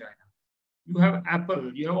in China. You have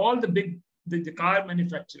Apple, you have all the big, the car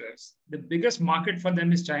manufacturers. The biggest market for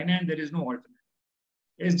them is China and there is no alternative.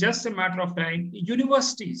 It's just a matter of time.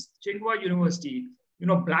 Universities, Tsinghua University,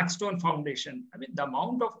 Blackstone Foundation. I mean, the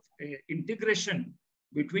amount of integration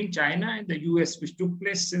between China and the US, which took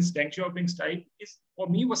place since Deng Xiaoping's time, is for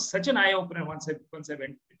me was such an eye-opener once I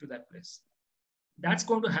went into that place. That's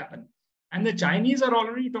going to happen. And the Chinese are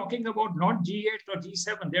already talking about not G8 or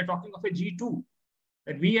G7, they're talking of a G2,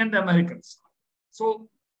 that we and the Americans. So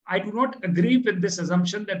I do not agree with this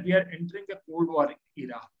assumption that we are entering a Cold War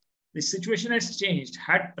era. The situation has changed.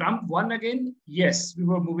 Had Trump won again, yes, we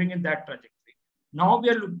were moving in that trajectory. Now we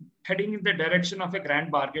are heading in the direction of a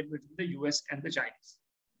grand bargain between the US and the Chinese.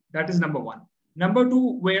 That is number one. Number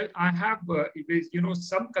two, well, I have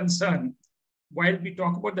some concern while we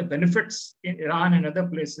talk about the benefits in Iran and other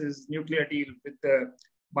places, nuclear deal with the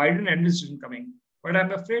Biden administration coming. But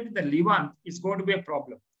I'm afraid the Levant is going to be a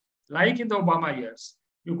problem. Like in the Obama years,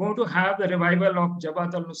 you're going to have the revival of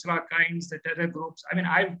Jabhat al-Nusra kinds, the terror groups. I mean,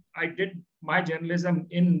 I did my journalism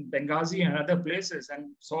in Benghazi and other places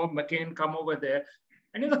and saw McCain come over there.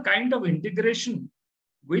 And the kind of integration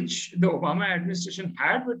which the Obama administration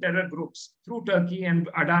had with terror groups through Turkey and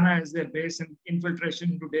Adana as their base and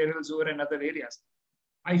infiltration into Deir el-Zur and other areas.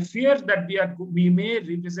 I fear that we may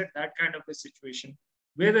revisit that kind of a situation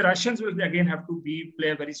where the Russians will again have to play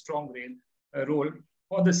a very strong role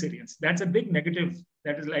for the Syrians. That's a big negative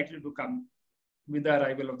that is likely to come with the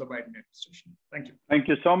arrival of the Biden administration. Thank you. Thank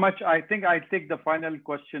you so much. I think I take the final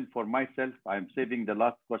question for myself. I'm saving the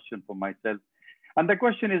last question for myself. And the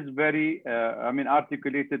question is very,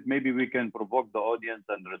 articulated. Maybe we can provoke the audience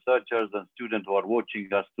and researchers and students who are watching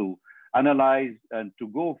us to analyze and to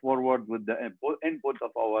go forward with the input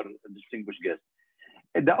of our distinguished guests.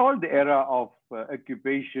 All the era of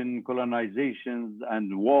occupation, colonizations,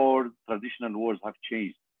 and wars, traditional wars have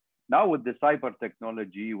changed. Now with the cyber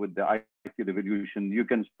technology, with the IT revolution, you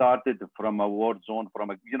can start it from a war zone,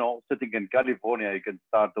 sitting in California, you can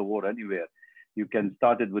start a war anywhere. You can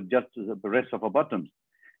start it with just the press of a button.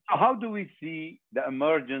 So how do we see the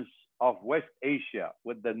emergence of West Asia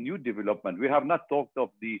with the new development? We have not talked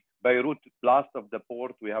of the Beirut blast of the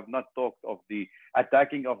port. We have not talked of the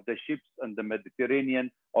attacking of the ships in the Mediterranean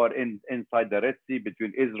or inside the Red Sea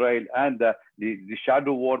between Israel and the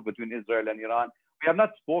shadow war between Israel and Iran. We have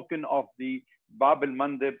not spoken of the Bab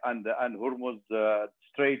el-Mandeb and Hormuz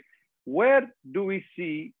Strait. Where do we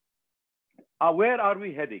see where are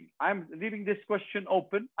we heading? I'm leaving this question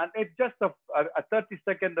open, and it's just a 30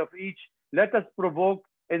 seconds of each. Let us provoke,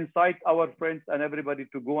 incite our friends and everybody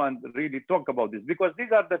to go and really talk about this, because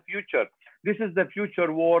these are the future. This is the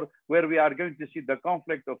future war where we are going to see the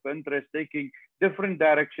conflict of interest taking different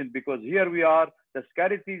directions, because here we are, the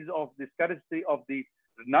scarcity of the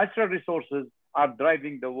natural resources are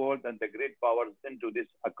driving the world and the great powers into this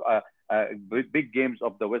big games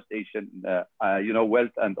of the West Asian,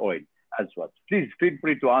 wealth and oil as well. Please feel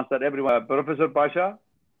free to answer everyone. Professor Pasha?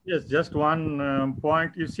 Yes, just one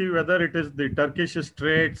point. You see, whether it is the Turkish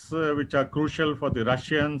Straits, which are crucial for the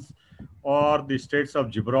Russians, or the Straits of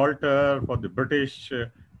Gibraltar for the British,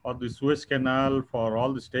 or the Suez Canal for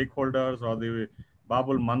all the stakeholders, or the Bab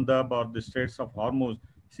el-Mandeb or the Straits of Hormuz.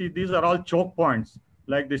 See, these are all choke points,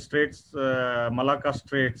 like the Straits, Malacca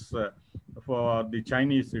Straits for the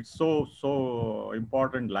Chinese. It's so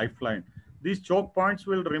important lifeline. These choke points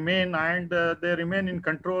will remain, and they remain in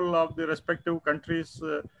control of the respective countries,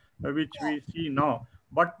 which we see now.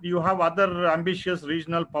 But you have other ambitious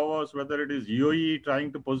regional powers, whether it is UAE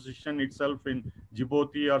trying to position itself in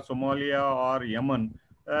Djibouti or Somalia or Yemen.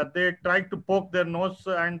 They try to poke their nose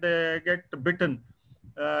and they get bitten,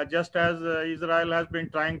 just as Israel has been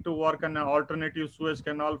trying to work on an alternative Suez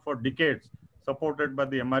Canal for decades, supported by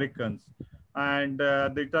the Americans. And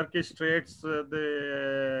the Turkish Straits,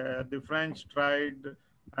 the French tried,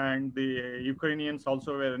 and the Ukrainians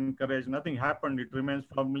also were encouraged. Nothing happened. It remains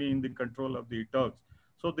firmly in the control of the Turks.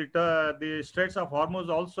 So the Straits of Hormuz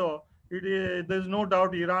also, there's no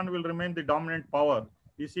doubt Iran will remain the dominant power.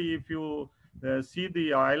 You see, if you see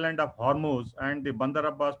the island of Hormuz and the Bandar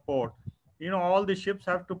Abbas port, all the ships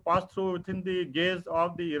have to pass through within the gaze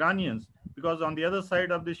of the Iranians, because on the other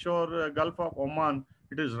side of the shore, Gulf of Oman,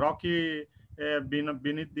 it is rocky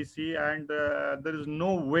beneath the sea, and there is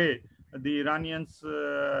no way the Iranians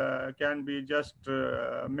can be just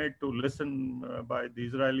made to listen by the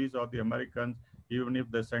Israelis or the Americans, even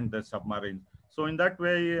if they send their submarines. So in that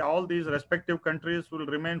way, all these respective countries will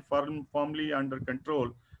remain firmly under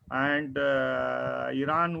control, and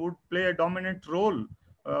Iran would play a dominant role.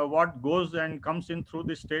 What goes and comes in through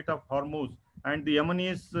the Strait of Hormuz, and the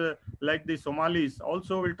Yemenis, like the Somalis,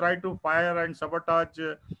 also will try to fire and sabotage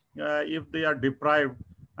if they are deprived.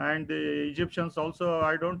 And the Egyptians also,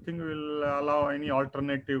 I don't think will allow any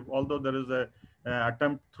alternative, although there is a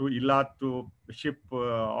attempt through Eilat to ship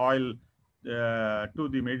oil to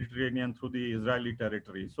the Mediterranean through the Israeli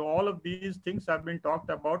territory. So all of these things have been talked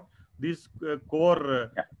about. These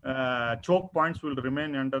core choke points will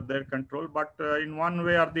remain under their control, but in one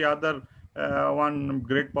way or the other, one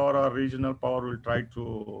great power or regional power will try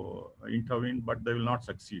to intervene, but they will not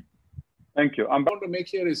succeed. Thank you. I want to make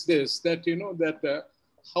here is this, that, that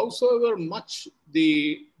howsoever much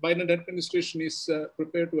the Biden administration is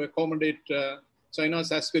prepared to accommodate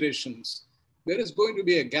China's aspirations, there is going to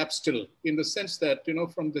be a gap still, in the sense that,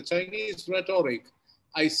 from the Chinese rhetoric,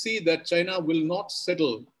 I see that China will not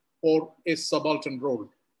settle for a subaltern role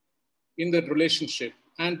in that relationship.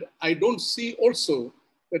 And I don't see also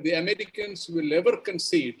that the Americans will ever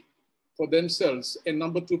concede for themselves a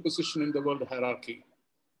number 2 position in the world hierarchy.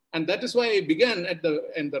 And that is why I began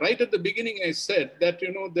right at the beginning, I said that,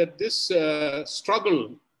 that this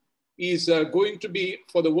struggle is going to be,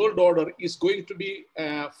 for the world order, is going to be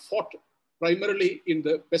fought primarily in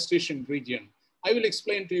the West Asian region. I will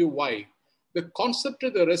explain to you why. The concept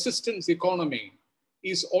of the resistance economy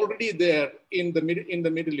is already there in the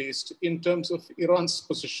Middle East in terms of Iran's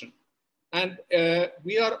position. And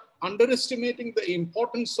we are underestimating the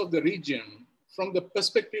importance of the region from the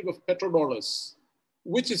perspective of petrodollars,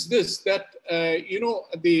 which is this, that,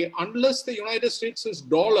 unless the United States'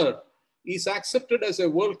 dollar is accepted as a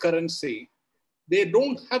world currency, they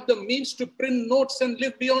don't have the means to print notes and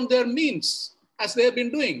live beyond their means, as they have been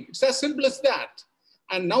doing. It's as simple as that.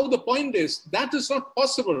 And now the point is, that is not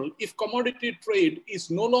possible if commodity trade is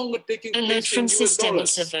no longer taking place in US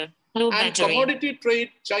dollars. And commodity trade,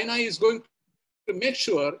 China is going to make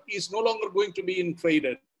sure is no longer going to be in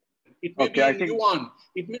traded. It may be in yuan,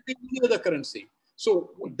 it may be any other currency.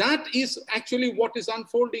 So that is actually what is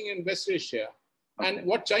unfolding in West Asia. And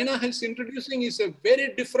what China is introducing is a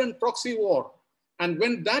very different proxy war. And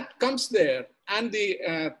when that comes there and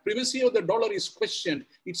the primacy of the dollar is questioned,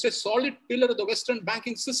 it's a solid pillar of the Western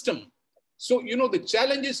banking system. So, the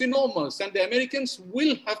challenge is enormous, and the Americans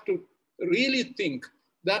will have to really think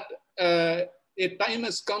that a time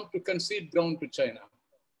has come to concede ground to China.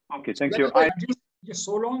 Okay, thank you.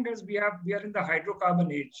 So long as we are in the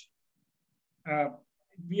hydrocarbon age,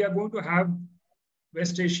 we are going to have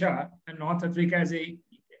West Asia and North Africa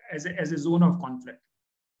as a zone of conflict.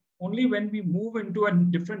 Only when we move into a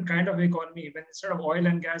different kind of economy, when instead of oil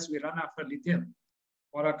and gas, we run after lithium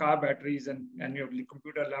for our car batteries and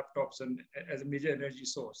computer laptops and as a major energy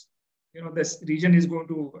source, this region is going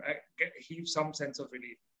to heave some sense of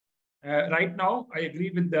relief. Right now, I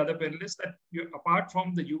agree with the other panelists that apart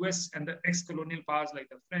from the US and the ex-colonial powers like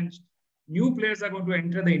the French, new players are going to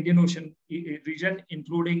enter the Indian Ocean region,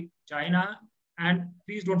 including China, and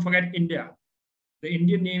please don't forget India. The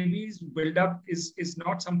Indian Navy's build-up is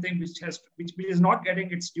not something which is not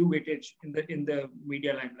getting its due weightage in the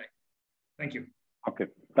media limelight. Thank you. Okay,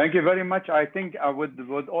 thank you very much. I think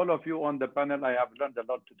with all of you on the panel, I have learned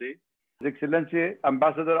a lot today. His Excellency,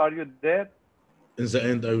 Ambassador, are you there? In the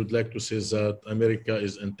end, I would like to say that America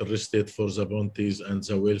is interested for the bounties and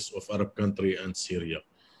the wealth of Arab country and Syria.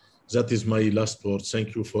 That is my last word.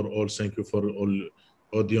 Thank you for all. Thank you for all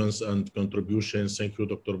audience and contributions. Thank you,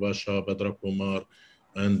 Dr. Pasha, Bhadrakumar,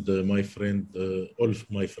 and my friend, all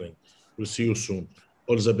my friends. We'll see you soon.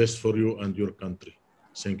 All the best for you and your country.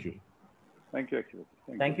 Thank you. Thank you,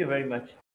 Excellency. Thank you very much.